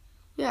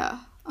 Yeah,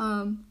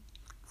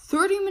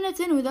 30 minutes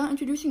in without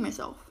introducing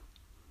myself.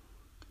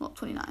 Well,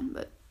 29,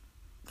 but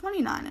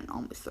 29 and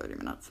almost 30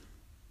 minutes.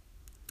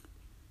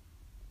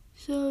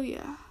 So,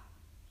 yeah.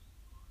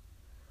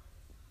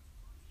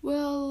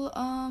 Well,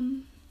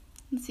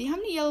 let's see, how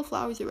many yellow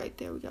flowers are right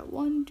there? We got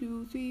 1,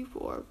 2, 3,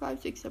 4,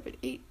 5, 6, 7,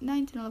 8,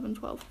 9, 10, 11,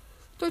 12,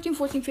 13,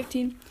 14,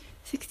 15,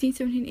 16,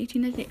 17,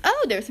 18, 19.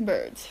 Oh, there's some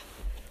birds.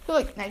 So,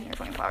 like, 19 or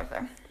 20 flowers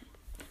there.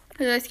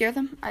 Did I scare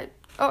them? I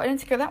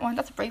didn't scare that one.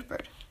 That's a brave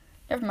bird.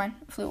 Never mind.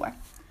 It flew away.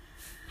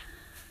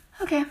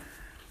 Okay.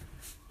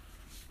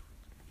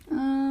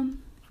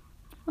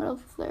 What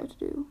else is there to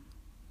do?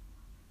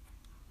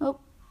 Oh,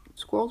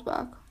 squirrel's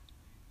back.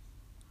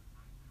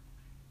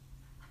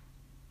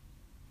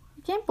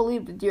 I can't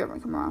believe the deer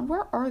haven't come around.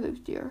 Where are those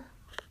deer?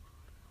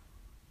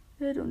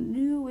 I don't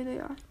know where they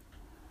are.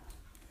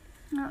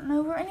 I don't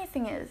know where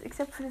anything is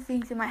except for the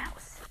things in my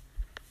house.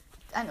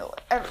 I know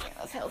where everything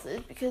in this house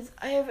is because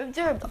I have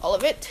observed all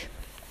of it.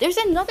 There's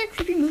another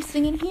creepy moose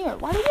thing in here.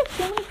 Why do we have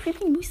so many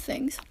creepy moose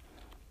things?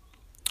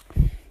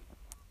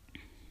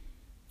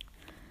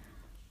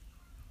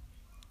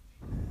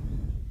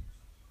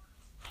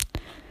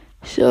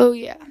 So,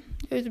 yeah,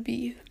 there's a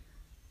bee.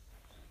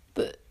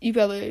 But you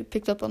probably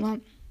picked up on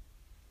that.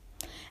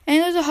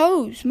 And there's a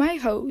hose, my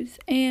hose,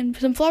 and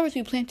some flowers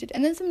we planted,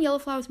 and then some yellow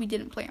flowers we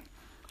didn't plant.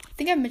 I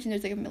think I've mentioned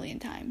those like a million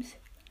times.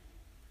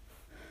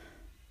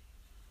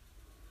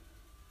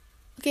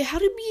 Okay, how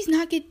do bees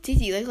not get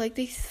dizzy? Like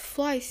they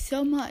fly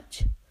so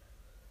much.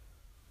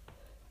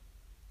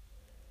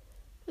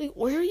 Like,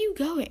 where are you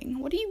going?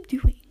 What are you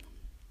doing?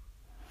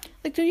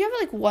 Like, do you ever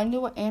like wonder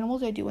what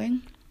animals are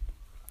doing?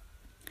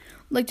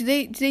 Like, do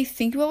they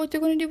think about what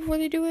they're going to do before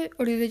they do it,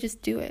 or do they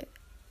just do it?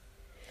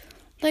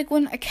 Like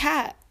when a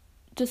cat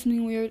does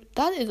something weird.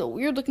 That is a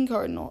weird looking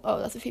cardinal. Oh,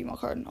 that's a female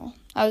cardinal.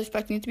 I was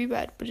expecting it to be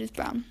red, but it's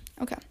brown.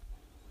 Okay.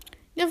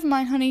 Never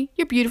mind, honey.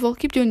 You're beautiful.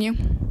 Keep doing you.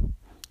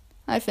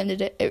 I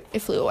offended it. It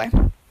flew away.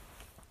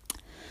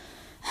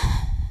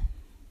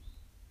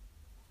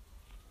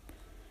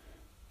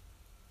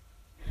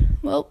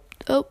 Well,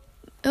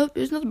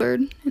 there's another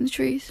bird in the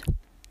trees.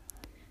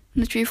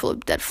 In the tree full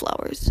of dead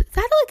flowers. Is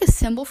that like a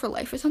symbol for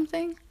life or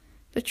something?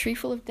 The tree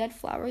full of dead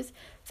flowers?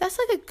 That's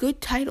like a good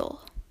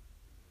title.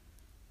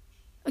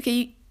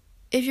 Okay,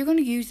 if you're going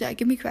to use that,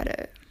 give me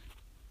credit.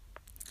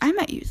 I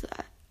might use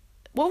that.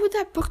 What would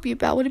that book be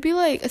about? Would it be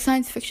like a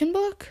science fiction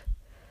book?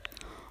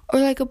 Or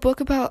like a book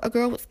about a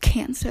girl with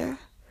cancer?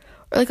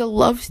 Or like a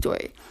love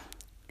story?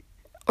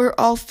 Or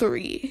all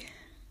three?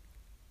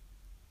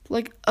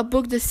 Like a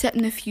book that's set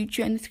in the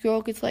future and this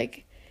girl gets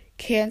like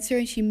cancer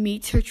and she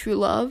meets her true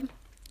love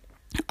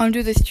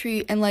under this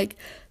tree, and like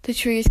the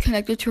tree is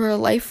connected to her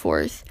life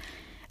force,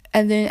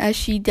 and then as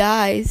she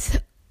dies,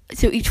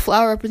 so each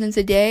flower represents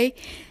a day,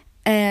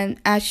 and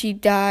as she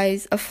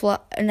dies,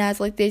 and as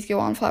like days go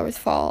on, flowers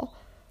fall,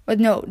 or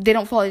no, they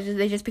don't fall,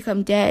 they just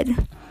become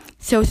dead.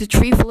 So it's a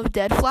tree full of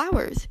dead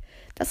flowers.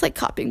 That's like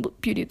copying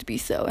Beauty and the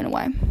Beast, though, in a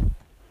way,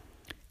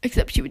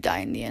 except she would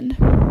die in the end.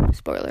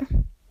 Spoiler.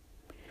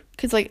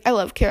 Because like I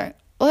love I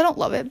don't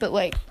love it, but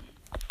like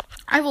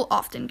I will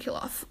often kill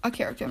off a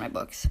character in my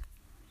books.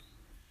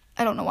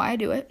 I don't know why I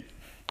do it,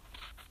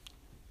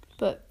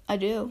 but I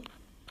do.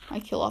 I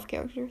kill off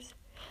characters.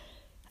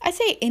 I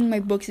say in my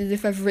books as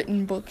if I've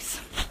written books.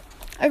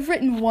 I've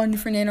written one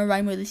for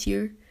NaNoWriMo this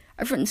year.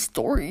 I've written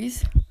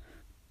stories,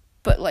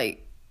 but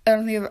like I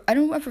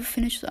don't ever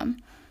finish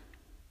them.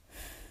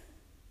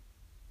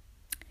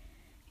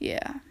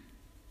 Yeah.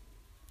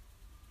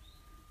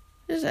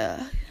 There's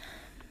a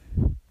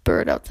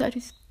bird outside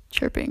who's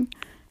chirping.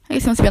 I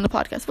guess he wants to be on the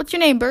podcast. What's your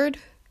name, bird?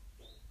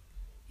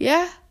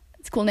 Yeah?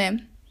 It's a cool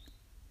name.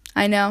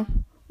 I know.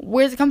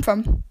 Where's it come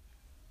from?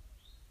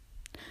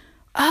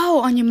 Oh,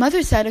 on your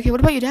mother's side. Okay,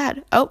 what about your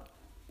dad?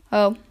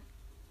 Oh.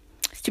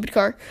 Stupid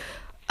car.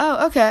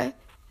 Oh, okay.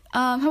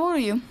 How old are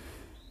you?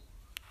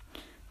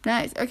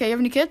 Nice. Okay, you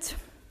have any kids?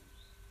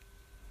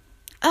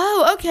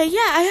 Oh, okay, yeah,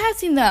 I have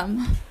seen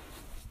them.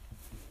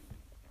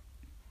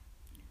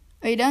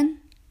 Are you done?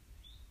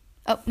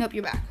 Oh, nope,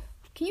 you're back.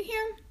 Can you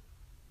hear him?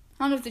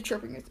 I don't know if the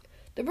chirping is...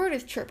 The bird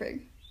is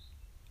chirping.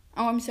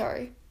 Oh, I'm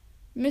sorry.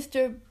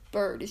 Mr.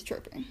 Bird is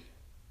chirping.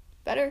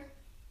 Better?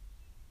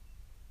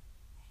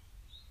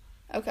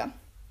 Okay.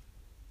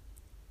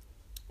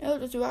 Oh,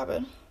 there's a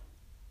robin.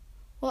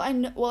 Well,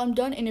 I'm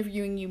done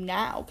interviewing you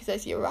now because I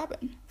see a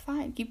robin.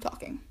 Fine, keep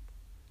talking.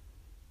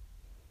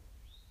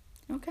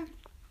 Okay.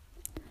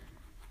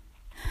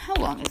 How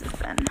long has it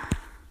been?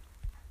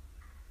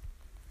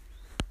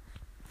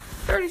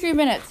 33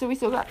 minutes, so we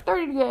still got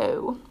 30 to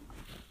go.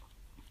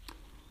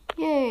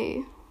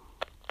 Yay.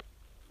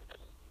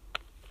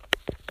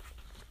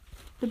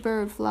 The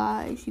bird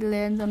flies. He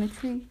lands on a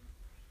tree.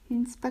 He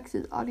inspects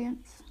his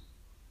audience.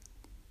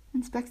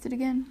 Inspects it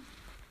again.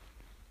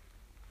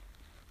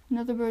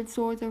 Another bird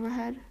soars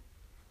overhead.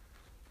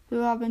 The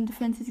robin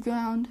defends his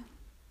ground.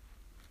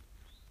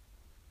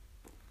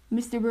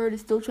 Mr. Bird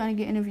is still trying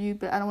to get interviewed,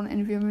 but I don't want to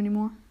interview him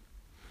anymore.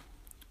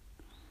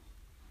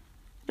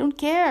 I don't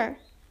care.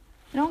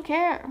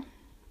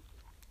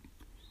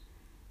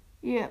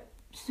 Yeah,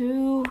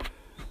 so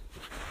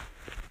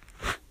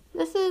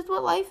this is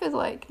what life is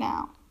like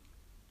now.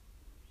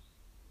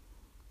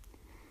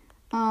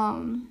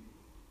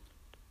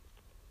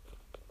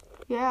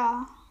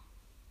 Yeah.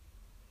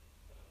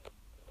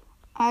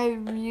 I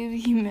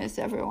really miss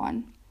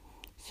everyone.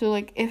 So,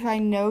 like, if I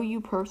know you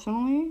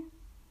personally,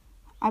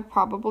 I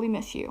probably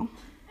miss you.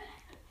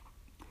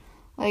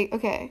 Like,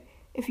 okay,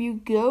 if you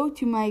go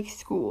to my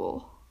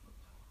school,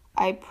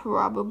 I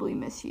probably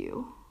miss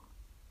you.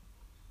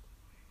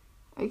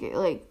 Okay,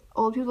 like,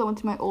 all the people that went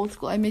to my old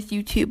school, I miss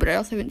you too, but I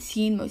also haven't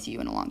seen most of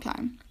you in a long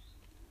time.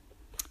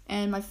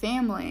 And my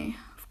family,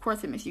 of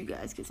course I miss you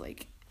guys, because,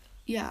 like,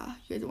 yeah,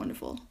 you guys are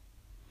wonderful.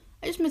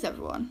 I just miss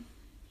everyone.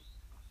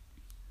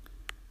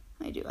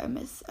 I do, I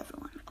miss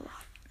everyone a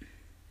lot.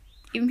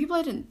 Even people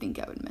I didn't think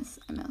I would miss,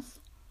 I miss.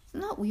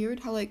 Isn't that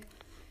weird how, like,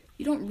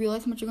 you don't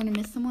realize how much you're going to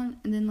miss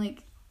someone, and then,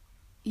 like,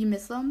 you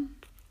miss them?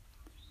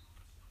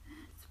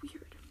 It's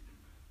weird.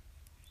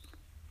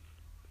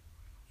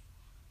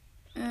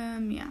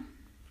 Yeah.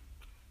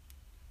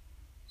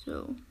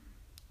 So,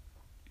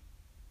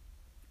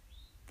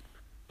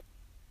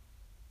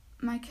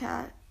 my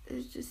cat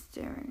is just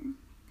staring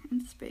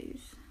in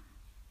space.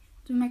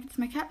 Does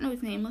my cat know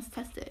his name? Let's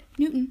test it.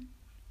 Newton.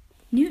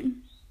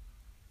 Newton.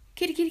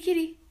 Kitty, kitty,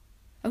 kitty.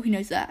 Oh, he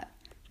knows that.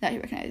 That he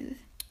recognizes.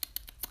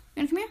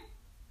 You want to come here?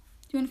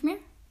 Do you want to come here?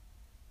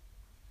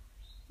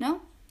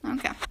 No?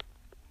 Okay.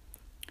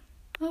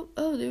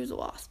 Oh, there's a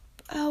wasp.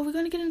 Oh, we're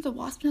going to get into the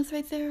wasp nest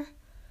right there.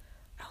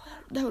 Oh,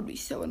 that would be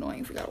so annoying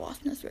if we got a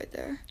wasp nest right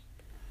there.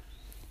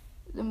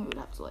 Then we would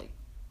have to, like,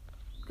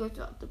 go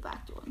through the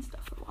back door and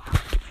stuff for a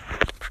while.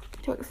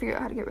 So I could figure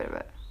out how to get rid of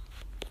it.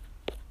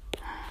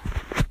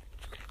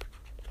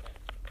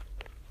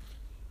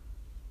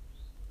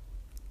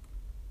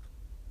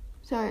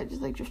 Sorry, I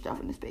just, like, drifted off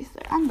into space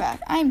there. I'm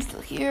back. I'm still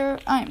here.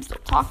 I'm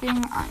still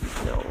talking. I'm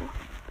still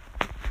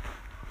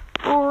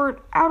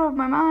bored out of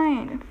my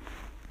mind.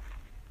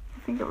 I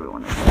think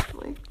everyone is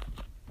actually.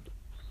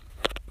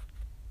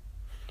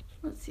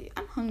 Let's see.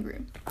 I'm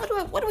hungry.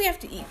 What do we have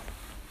to eat?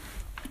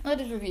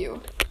 Let us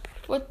review.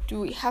 What do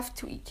we have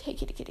to eat? Hey,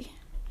 kitty, kitty.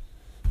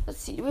 Let's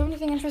see. Do we have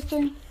anything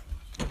interesting?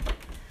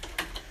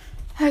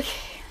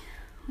 Okay.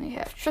 We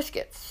have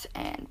Triscuits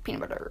and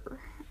peanut butter.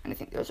 And I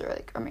think those are,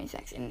 like, our main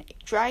snacks. And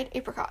dried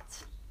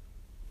apricots.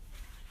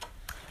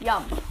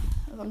 Yum.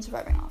 I'm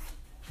surviving off.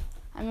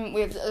 I mean,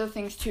 we have other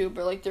things, too.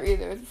 But, like, they're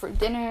either for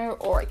dinner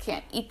or I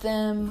can't eat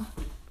them.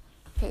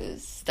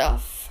 Because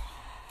stuff.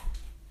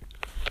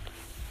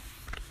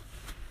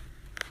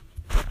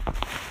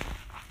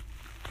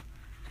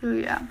 So,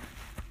 yeah.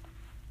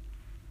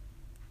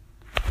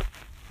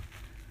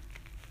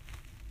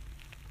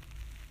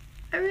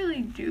 I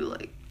really do,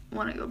 like,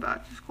 want to go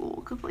back to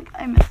school. Because, like,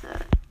 I miss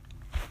it.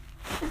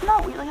 It's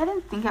not weird. Like, I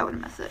didn't think I would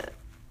miss it.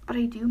 But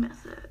I do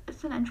miss it.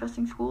 It's an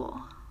interesting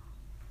school.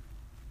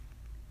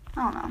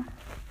 I don't know.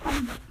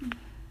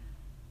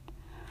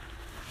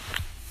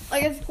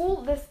 Like, at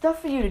school, there's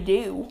stuff for you to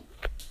do.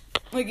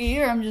 Like,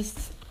 here, I'm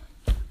just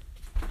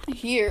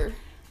here.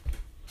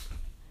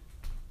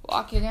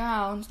 Walking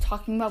around,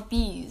 talking about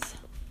bees.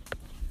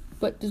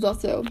 But there's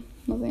also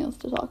nothing else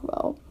to talk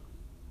about.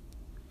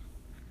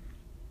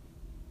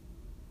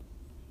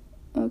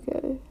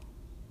 Okay.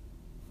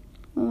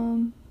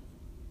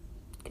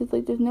 Because,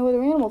 like, there's no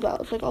other animals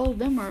out. It's like all of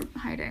them are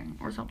hiding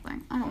or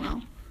something. I don't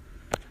know.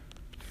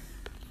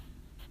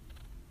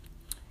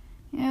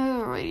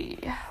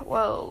 Alrighty.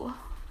 Well.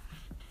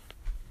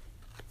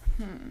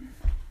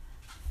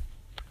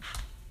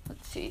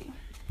 Let's see.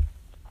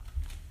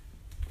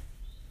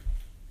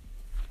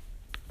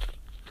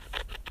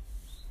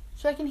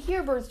 So I can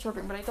hear birds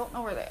chirping, but I don't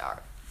know where they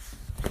are.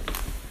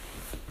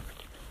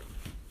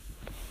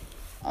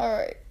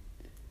 Alright.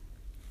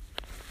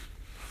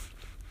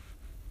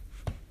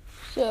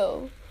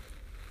 So,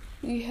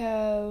 we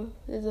have,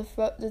 there's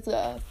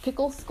a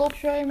pickle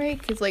sculpture I made,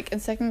 because, like, in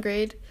 2nd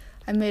grade,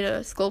 I made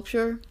a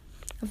sculpture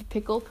of a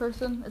pickle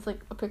person. It's,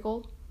 like, a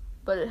pickle,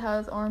 but it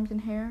has arms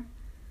and hair.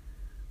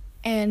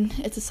 And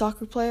it's a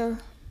soccer player.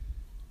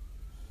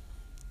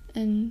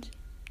 And,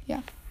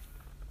 yeah.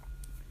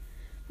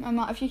 My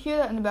mom, if you hear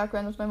that in the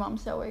background, that's my mom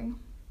sewing.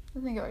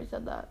 I think I already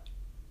said that.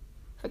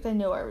 In fact, I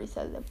know I already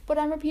said that, but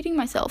I'm repeating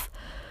myself.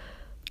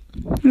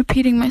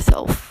 Repeating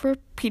myself.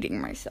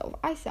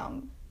 I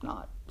sound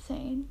not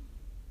sane.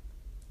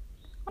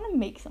 I want to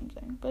make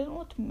something, but I don't know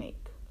what to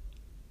make.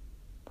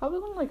 Probably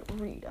want to,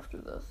 like, read after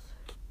this.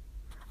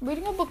 I'm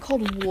reading a book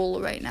called Wool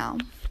right now.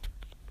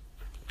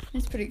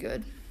 It's pretty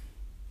good.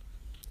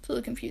 It's a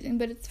little confusing,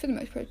 but it's, for the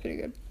most part, it's pretty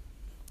good.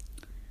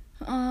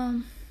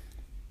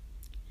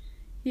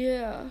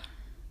 Yeah.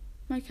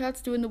 My cat's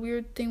doing the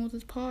weird thing with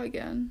his paw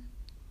again.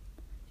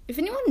 If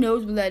anyone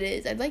knows what that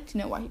is, I'd like to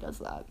know why he does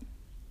that.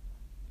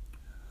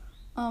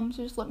 So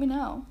just let me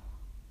know.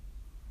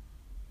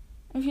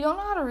 If you don't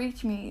know how to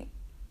reach me,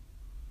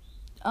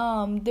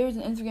 there's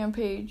an Instagram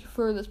page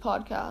for this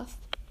podcast.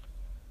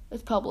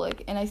 It's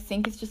public, and I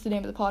think it's just the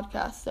name of the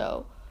podcast.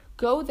 So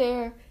go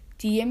there,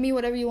 DM me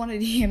whatever you want to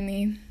DM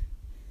me.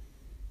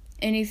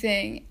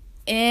 Anything.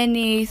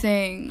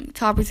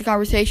 Topics of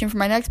conversation for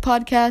my next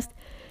podcast.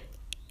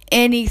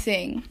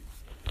 Anything.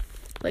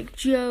 Like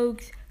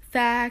jokes,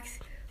 facts,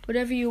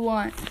 whatever you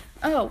want.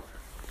 Oh,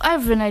 I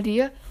have an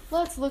idea.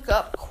 Let's look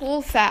up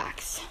cool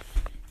facts.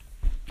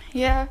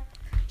 Yeah.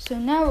 So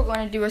now we're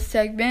going to do a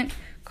segment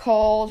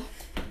called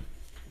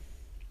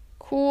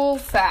Cool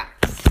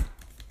Facts.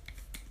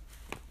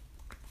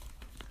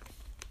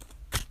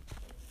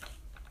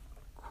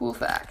 Cool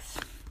Facts.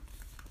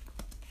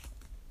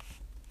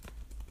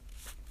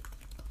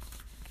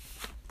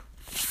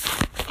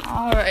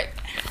 Alright.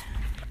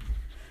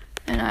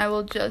 And I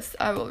will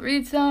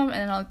read some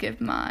and I'll give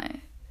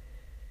my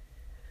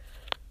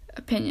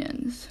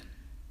opinions.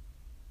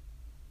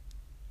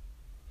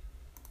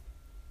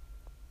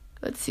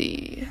 Let's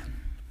see.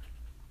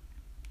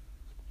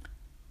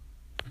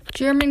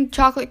 German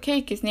chocolate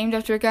cake is named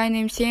after a guy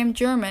named Sam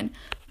German,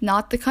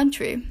 not the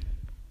country.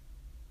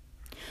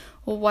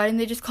 Well, why didn't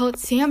they just call it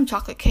Sam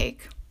chocolate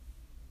cake?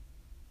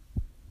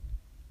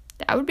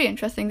 That would be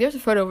interesting. There's a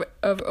photo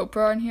of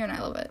Oprah in here, and I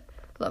love it.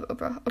 Love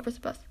Oprah. Oprah's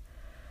the best.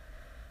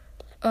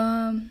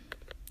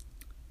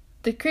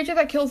 The creature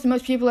that kills the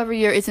most people every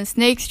year isn't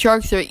snakes,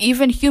 sharks, or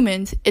even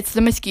humans. It's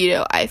the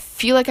mosquito. I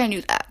feel like I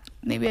knew that.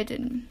 Maybe I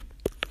didn't.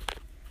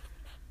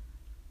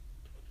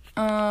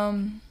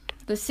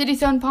 The City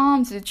Sun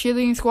Palms is a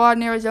cheerleading squad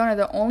in Arizona.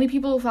 The only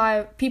people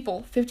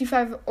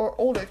 55 or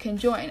older can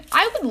join.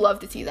 I would love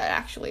to see that,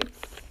 actually.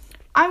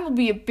 I will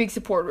be a big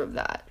supporter of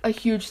that. A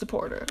huge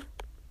supporter.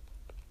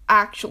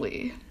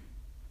 Actually.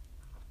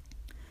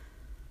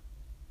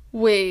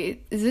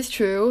 Wait, is this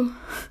true?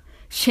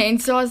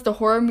 Chainsaws, the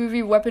horror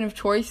movie weapon of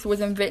choice,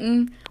 was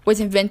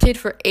invented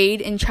for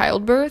aid in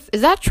childbirth.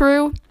 Is that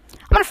true?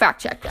 I'm gonna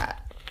fact check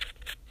that.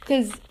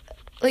 Because,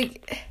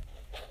 like,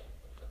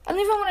 I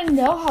don't even want to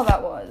know how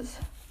that was.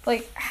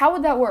 Like, how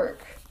would that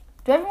work?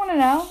 Do I even want to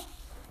know?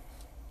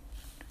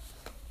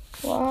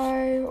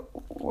 Why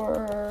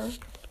were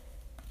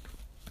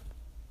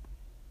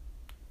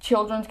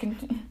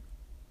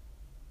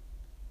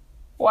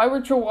Why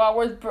were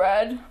chihuahuas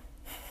bred?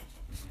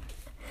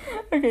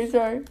 Okay,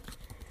 sorry.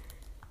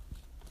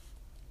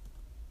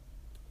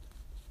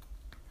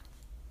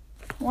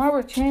 Why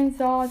were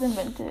chainsaws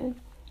invented?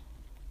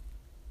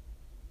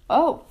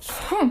 Oh.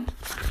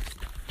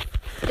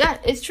 Yeah,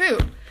 it's true.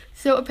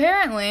 So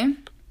apparently,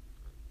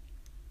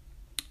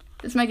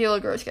 this might get a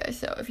little gross, guys.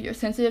 So if you're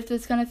sensitive to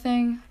this kind of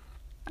thing,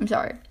 I'm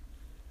sorry.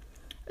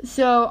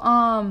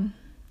 So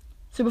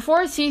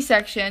before a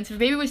C-section, if a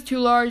baby was too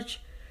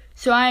large,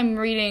 so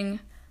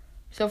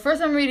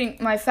first I'm reading,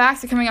 my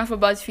facts are coming off of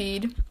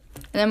BuzzFeed, and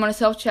then I'm going to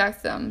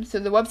self-check them. So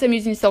the website I'm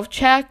using is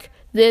self-check.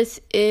 This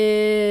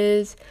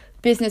is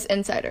Business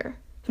Insider.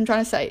 I'm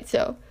trying to cite.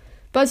 So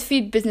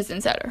BuzzFeed Business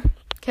Insider.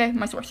 Okay,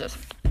 my sources.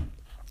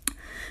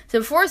 So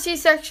before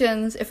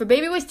C-sections, if a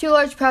baby was too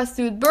large to pass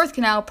through the birth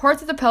canal,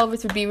 parts of the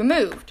pelvis would be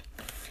removed.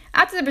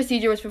 After the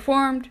procedure was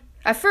performed,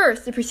 at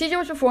first, the procedure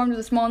was performed with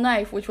a small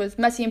knife, which was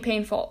messy and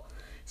painful.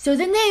 So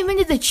then they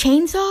invented the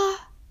chainsaw?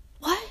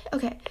 What?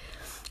 Okay.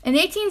 In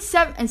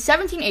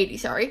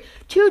 1780,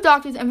 two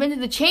doctors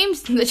invented the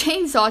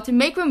chainsaw to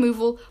make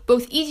removal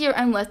both easier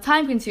and less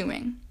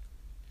time-consuming.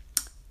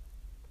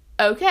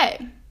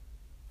 Okay.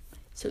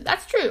 So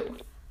that's true.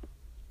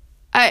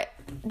 I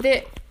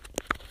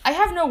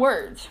have no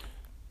words.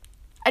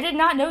 I did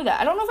not know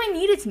that. I don't know if I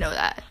needed to know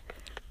that.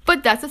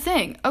 But that's a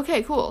thing.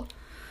 Okay, cool.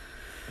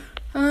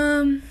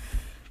 There's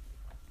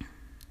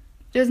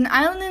an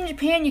island in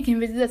Japan you can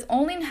visit that's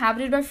only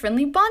inhabited by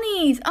friendly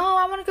bunnies. Oh,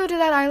 I want to go to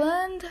that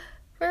island.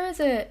 Where is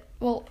it?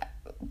 Well,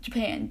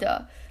 Japan,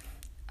 duh.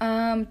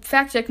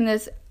 Fact checking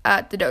this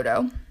at the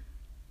Dodo.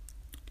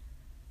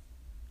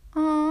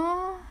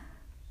 Aww.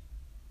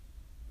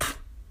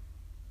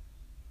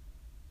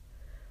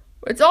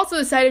 It's also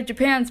the site of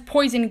Japan's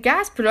poison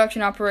gas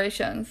production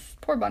operations.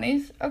 Poor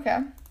bunnies.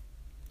 Okay.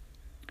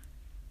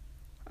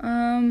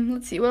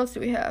 Let's see. What else do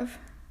we have?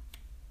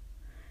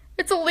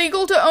 It's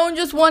illegal to own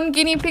just one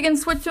guinea pig in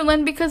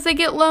Switzerland because they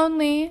get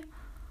lonely.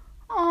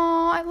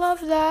 Aw, I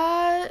love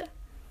that.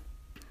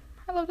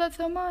 I love that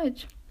so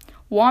much.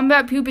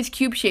 Wombat poop is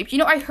cube-shaped. You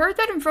know, I heard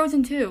that in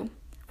Frozen 2.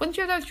 Wasn't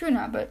sure if that was true or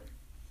not, but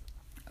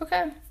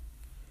okay.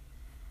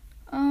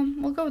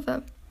 We'll go with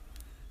that.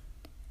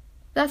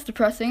 That's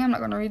depressing. I'm not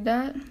going to read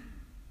that.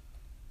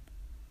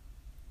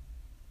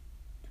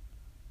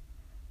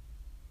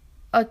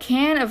 A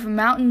can of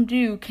Mountain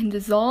Dew can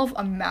dissolve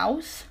a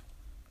mouse?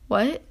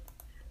 What?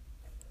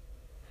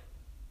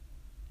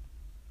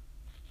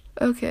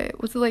 Okay,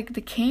 was it like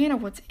the can or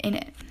what's in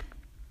it?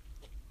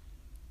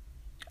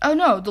 Oh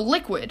no, the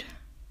liquid.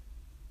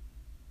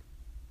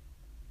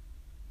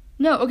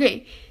 No,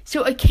 okay.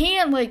 So a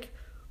can, like,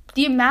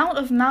 the amount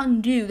of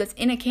Mountain Dew that's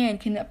in a can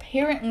can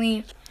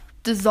apparently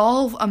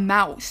dissolve a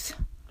mouse.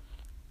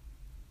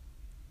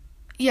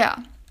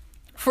 Yeah.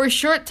 For a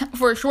short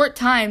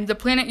time, the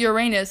planet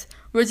Uranus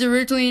was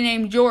originally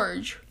named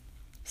George.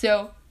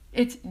 So,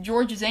 it's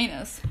George's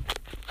anus.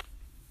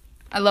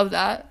 I love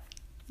that.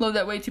 Love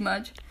that way too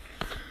much.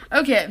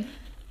 Okay.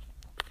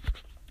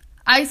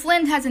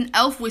 Iceland has an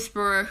elf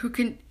whisperer who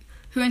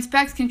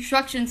inspects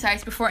construction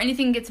sites before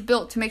anything gets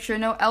built to make sure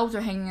no elves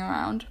are hanging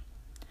around.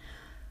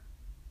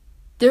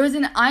 There is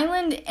an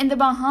island in the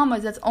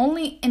Bahamas that's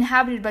only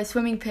inhabited by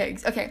swimming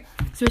pigs. Okay,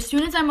 so as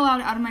soon as I'm allowed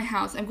out of my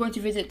house, I'm going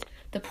to visit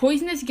the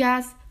poisonous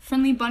gas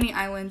friendly bunny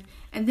island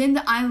and then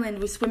the island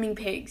with swimming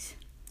pigs.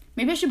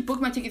 Maybe I should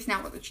book my tickets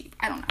now while they're cheap.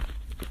 I don't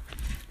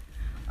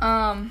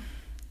know.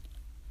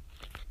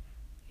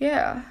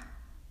 Yeah.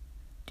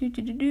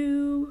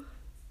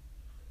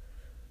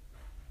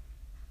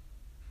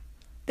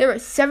 There are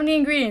 70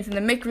 ingredients in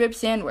the McRib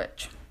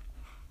sandwich.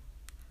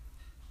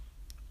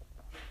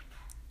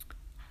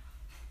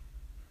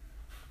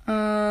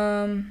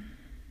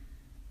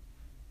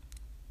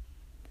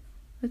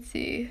 Let's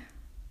see.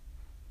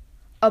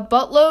 A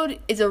buttload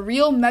is a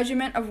real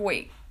measurement of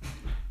weight.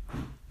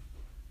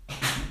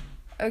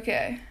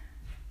 Okay.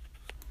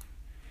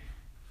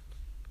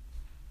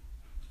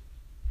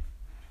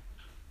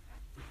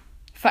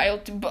 File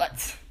to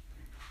butts.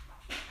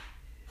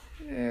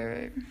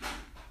 Alright.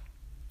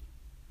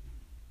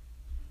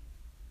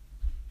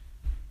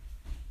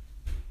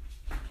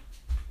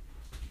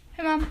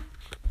 Hey, Mom.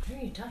 Who are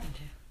you talking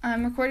to?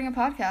 I'm recording a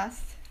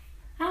podcast.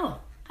 Oh,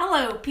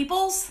 hello,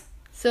 peoples.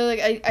 So,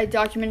 I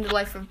documented the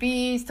life of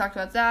bees, talked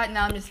about that.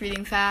 Now I'm just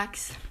reading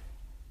facts.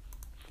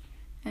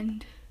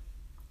 And...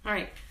 All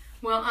right.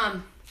 Well,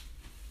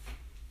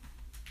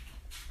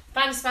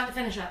 find a spot to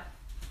finish up.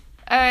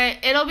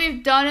 Alright, it'll be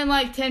done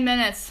in 10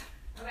 minutes.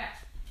 Okay.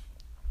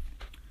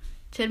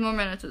 10 more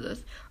minutes of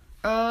this.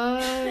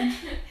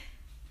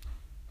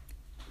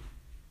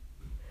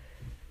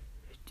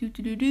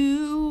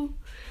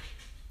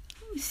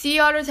 Sea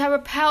otters have a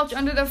pouch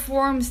under their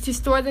forms to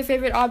store their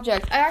favorite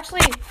objects. I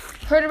actually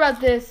heard about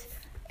this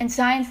in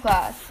science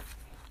class.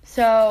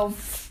 So,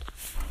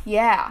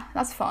 yeah,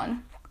 that's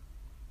fun.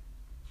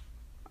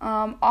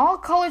 All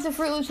colors of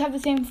Fruit Loops have the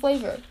same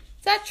flavor.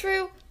 Is that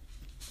true?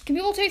 Can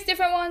people taste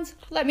different ones?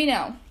 Let me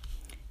know.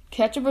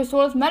 Ketchup was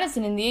sold as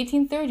medicine in the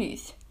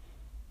 1830s.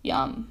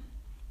 Yum.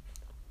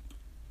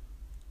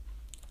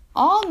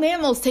 All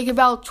mammals take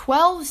about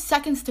 12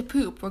 seconds to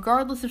poop,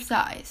 regardless of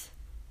size.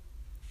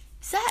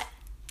 Is that...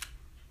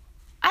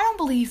 I don't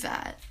believe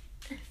that.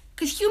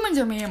 Because humans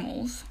are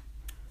mammals.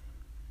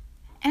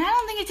 And I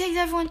don't think it takes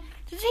everyone...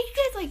 Does it take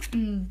you guys,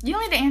 you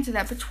don't need to answer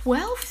that, but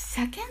 12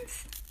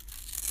 seconds?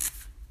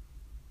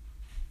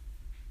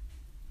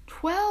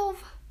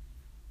 12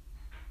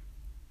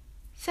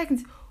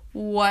 seconds.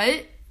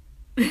 What?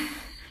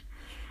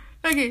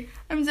 Okay,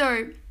 I'm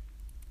sorry.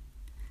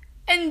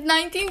 In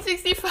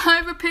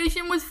 1965, a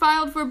patient was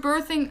filed for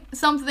birthing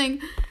something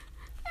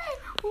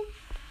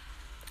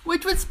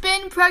which would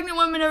spin pregnant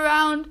women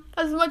around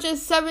as much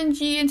as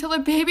 7G until the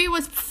baby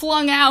was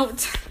flung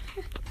out.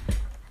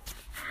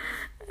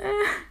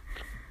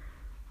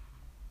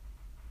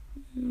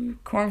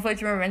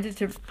 Cornflakes were invented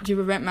to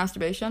prevent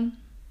masturbation?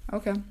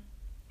 Okay.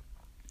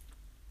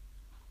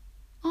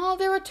 Oh,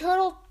 there were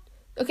turtle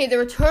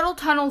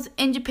tunnels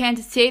in Japan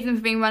to save them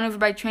from being run over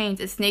by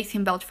trains as snakes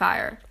can belch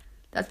fire.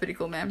 That's pretty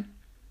cool, man.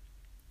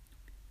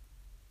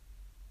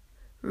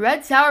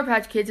 Red Sour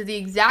Patch Kids are the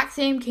exact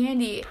same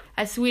candy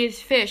as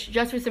Swedish Fish,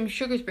 just with some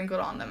sugar sprinkled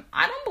on them.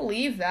 I don't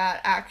believe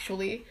that,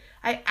 actually.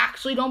 I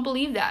actually don't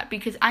believe that,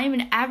 because I am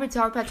an avid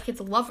Sour Patch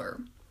Kids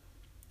lover.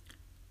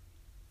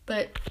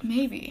 But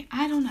maybe.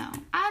 I don't know.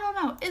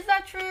 Is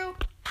that true?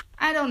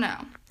 I don't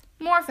know.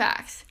 More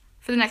facts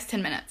for the next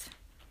 10 minutes.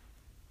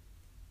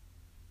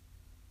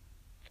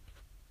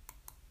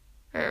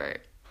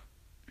 Alright.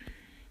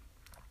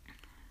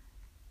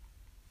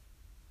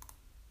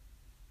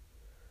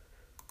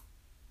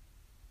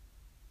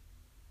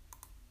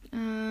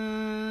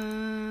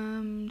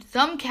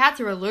 Some cats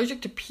are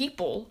allergic to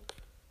people.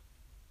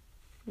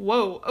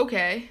 Whoa,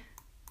 okay.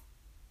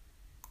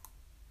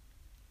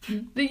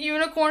 The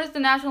unicorn is the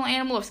national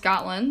animal of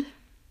Scotland.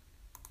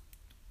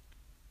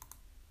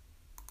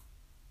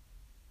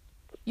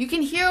 You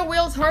can hear a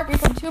whale's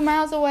heartbeat from 2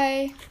 miles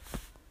away.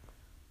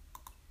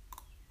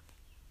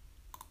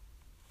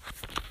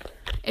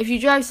 If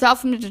you drive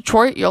south from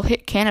Detroit, you'll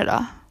hit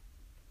Canada.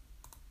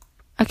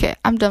 Okay,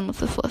 I'm done with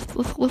this list.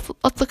 Let's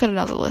look at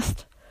another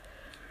list.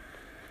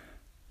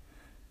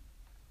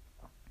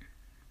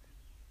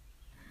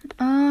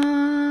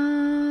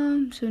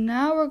 So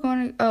now we're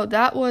going to... Oh,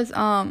 that was,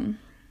 that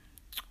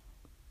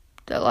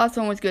last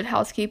one was Good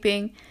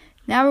Housekeeping.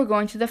 Now we're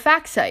going to the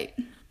fact site.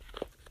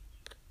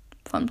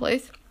 Fun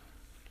place.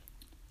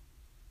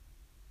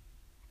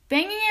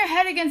 Banging your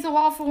head against the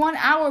wall for 1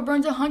 hour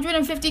burns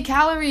 150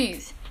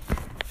 calories.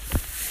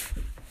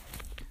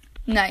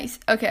 Nice.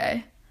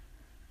 Okay.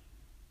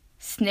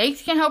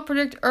 Snakes can help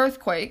predict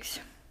earthquakes.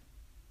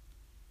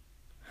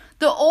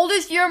 The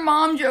oldest your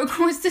mom joke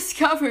was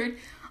discovered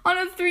on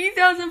a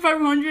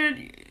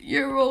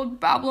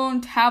 3,500-year-old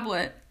Babylon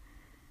tablet.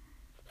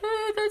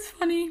 That's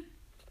funny.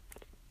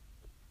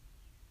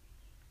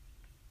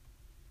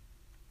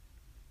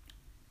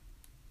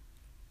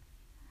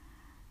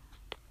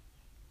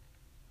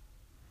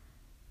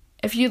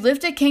 If you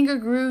lift a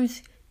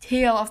kangaroo's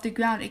tail off the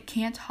ground, it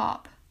can't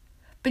hop.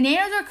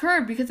 Bananas are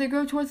curved because they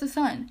grow towards the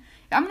sun.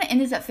 I'm going to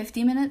end this at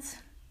 50 minutes.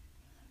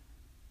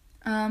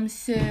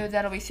 So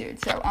that'll be soon.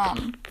 So,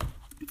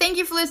 thank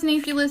you for listening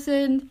if you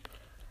listened.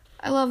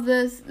 I love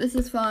this. This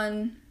is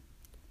fun.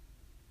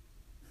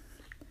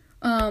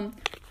 One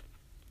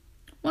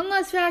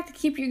last fact to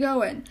keep you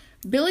going.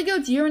 Billy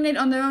goats urinate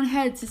on their own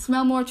heads to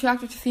smell more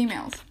attractive to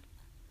females.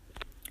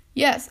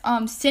 Yes,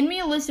 send me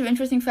a list of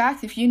interesting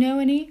facts if you know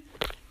any.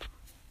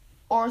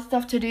 Or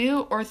stuff to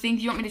do, or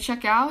things you want me to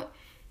check out.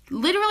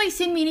 Literally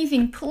send me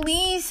anything.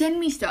 Please send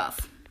me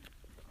stuff.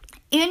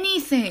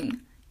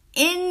 Anything.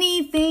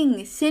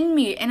 Send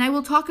me, and I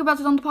will talk about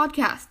it on the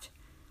podcast.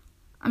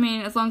 I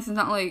mean, as long as it's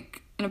not,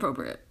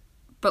 inappropriate.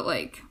 But,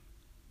 like,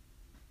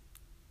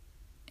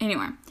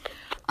 anyway.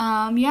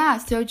 Yeah,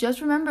 so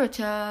just remember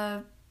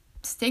to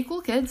stay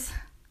cool, kids.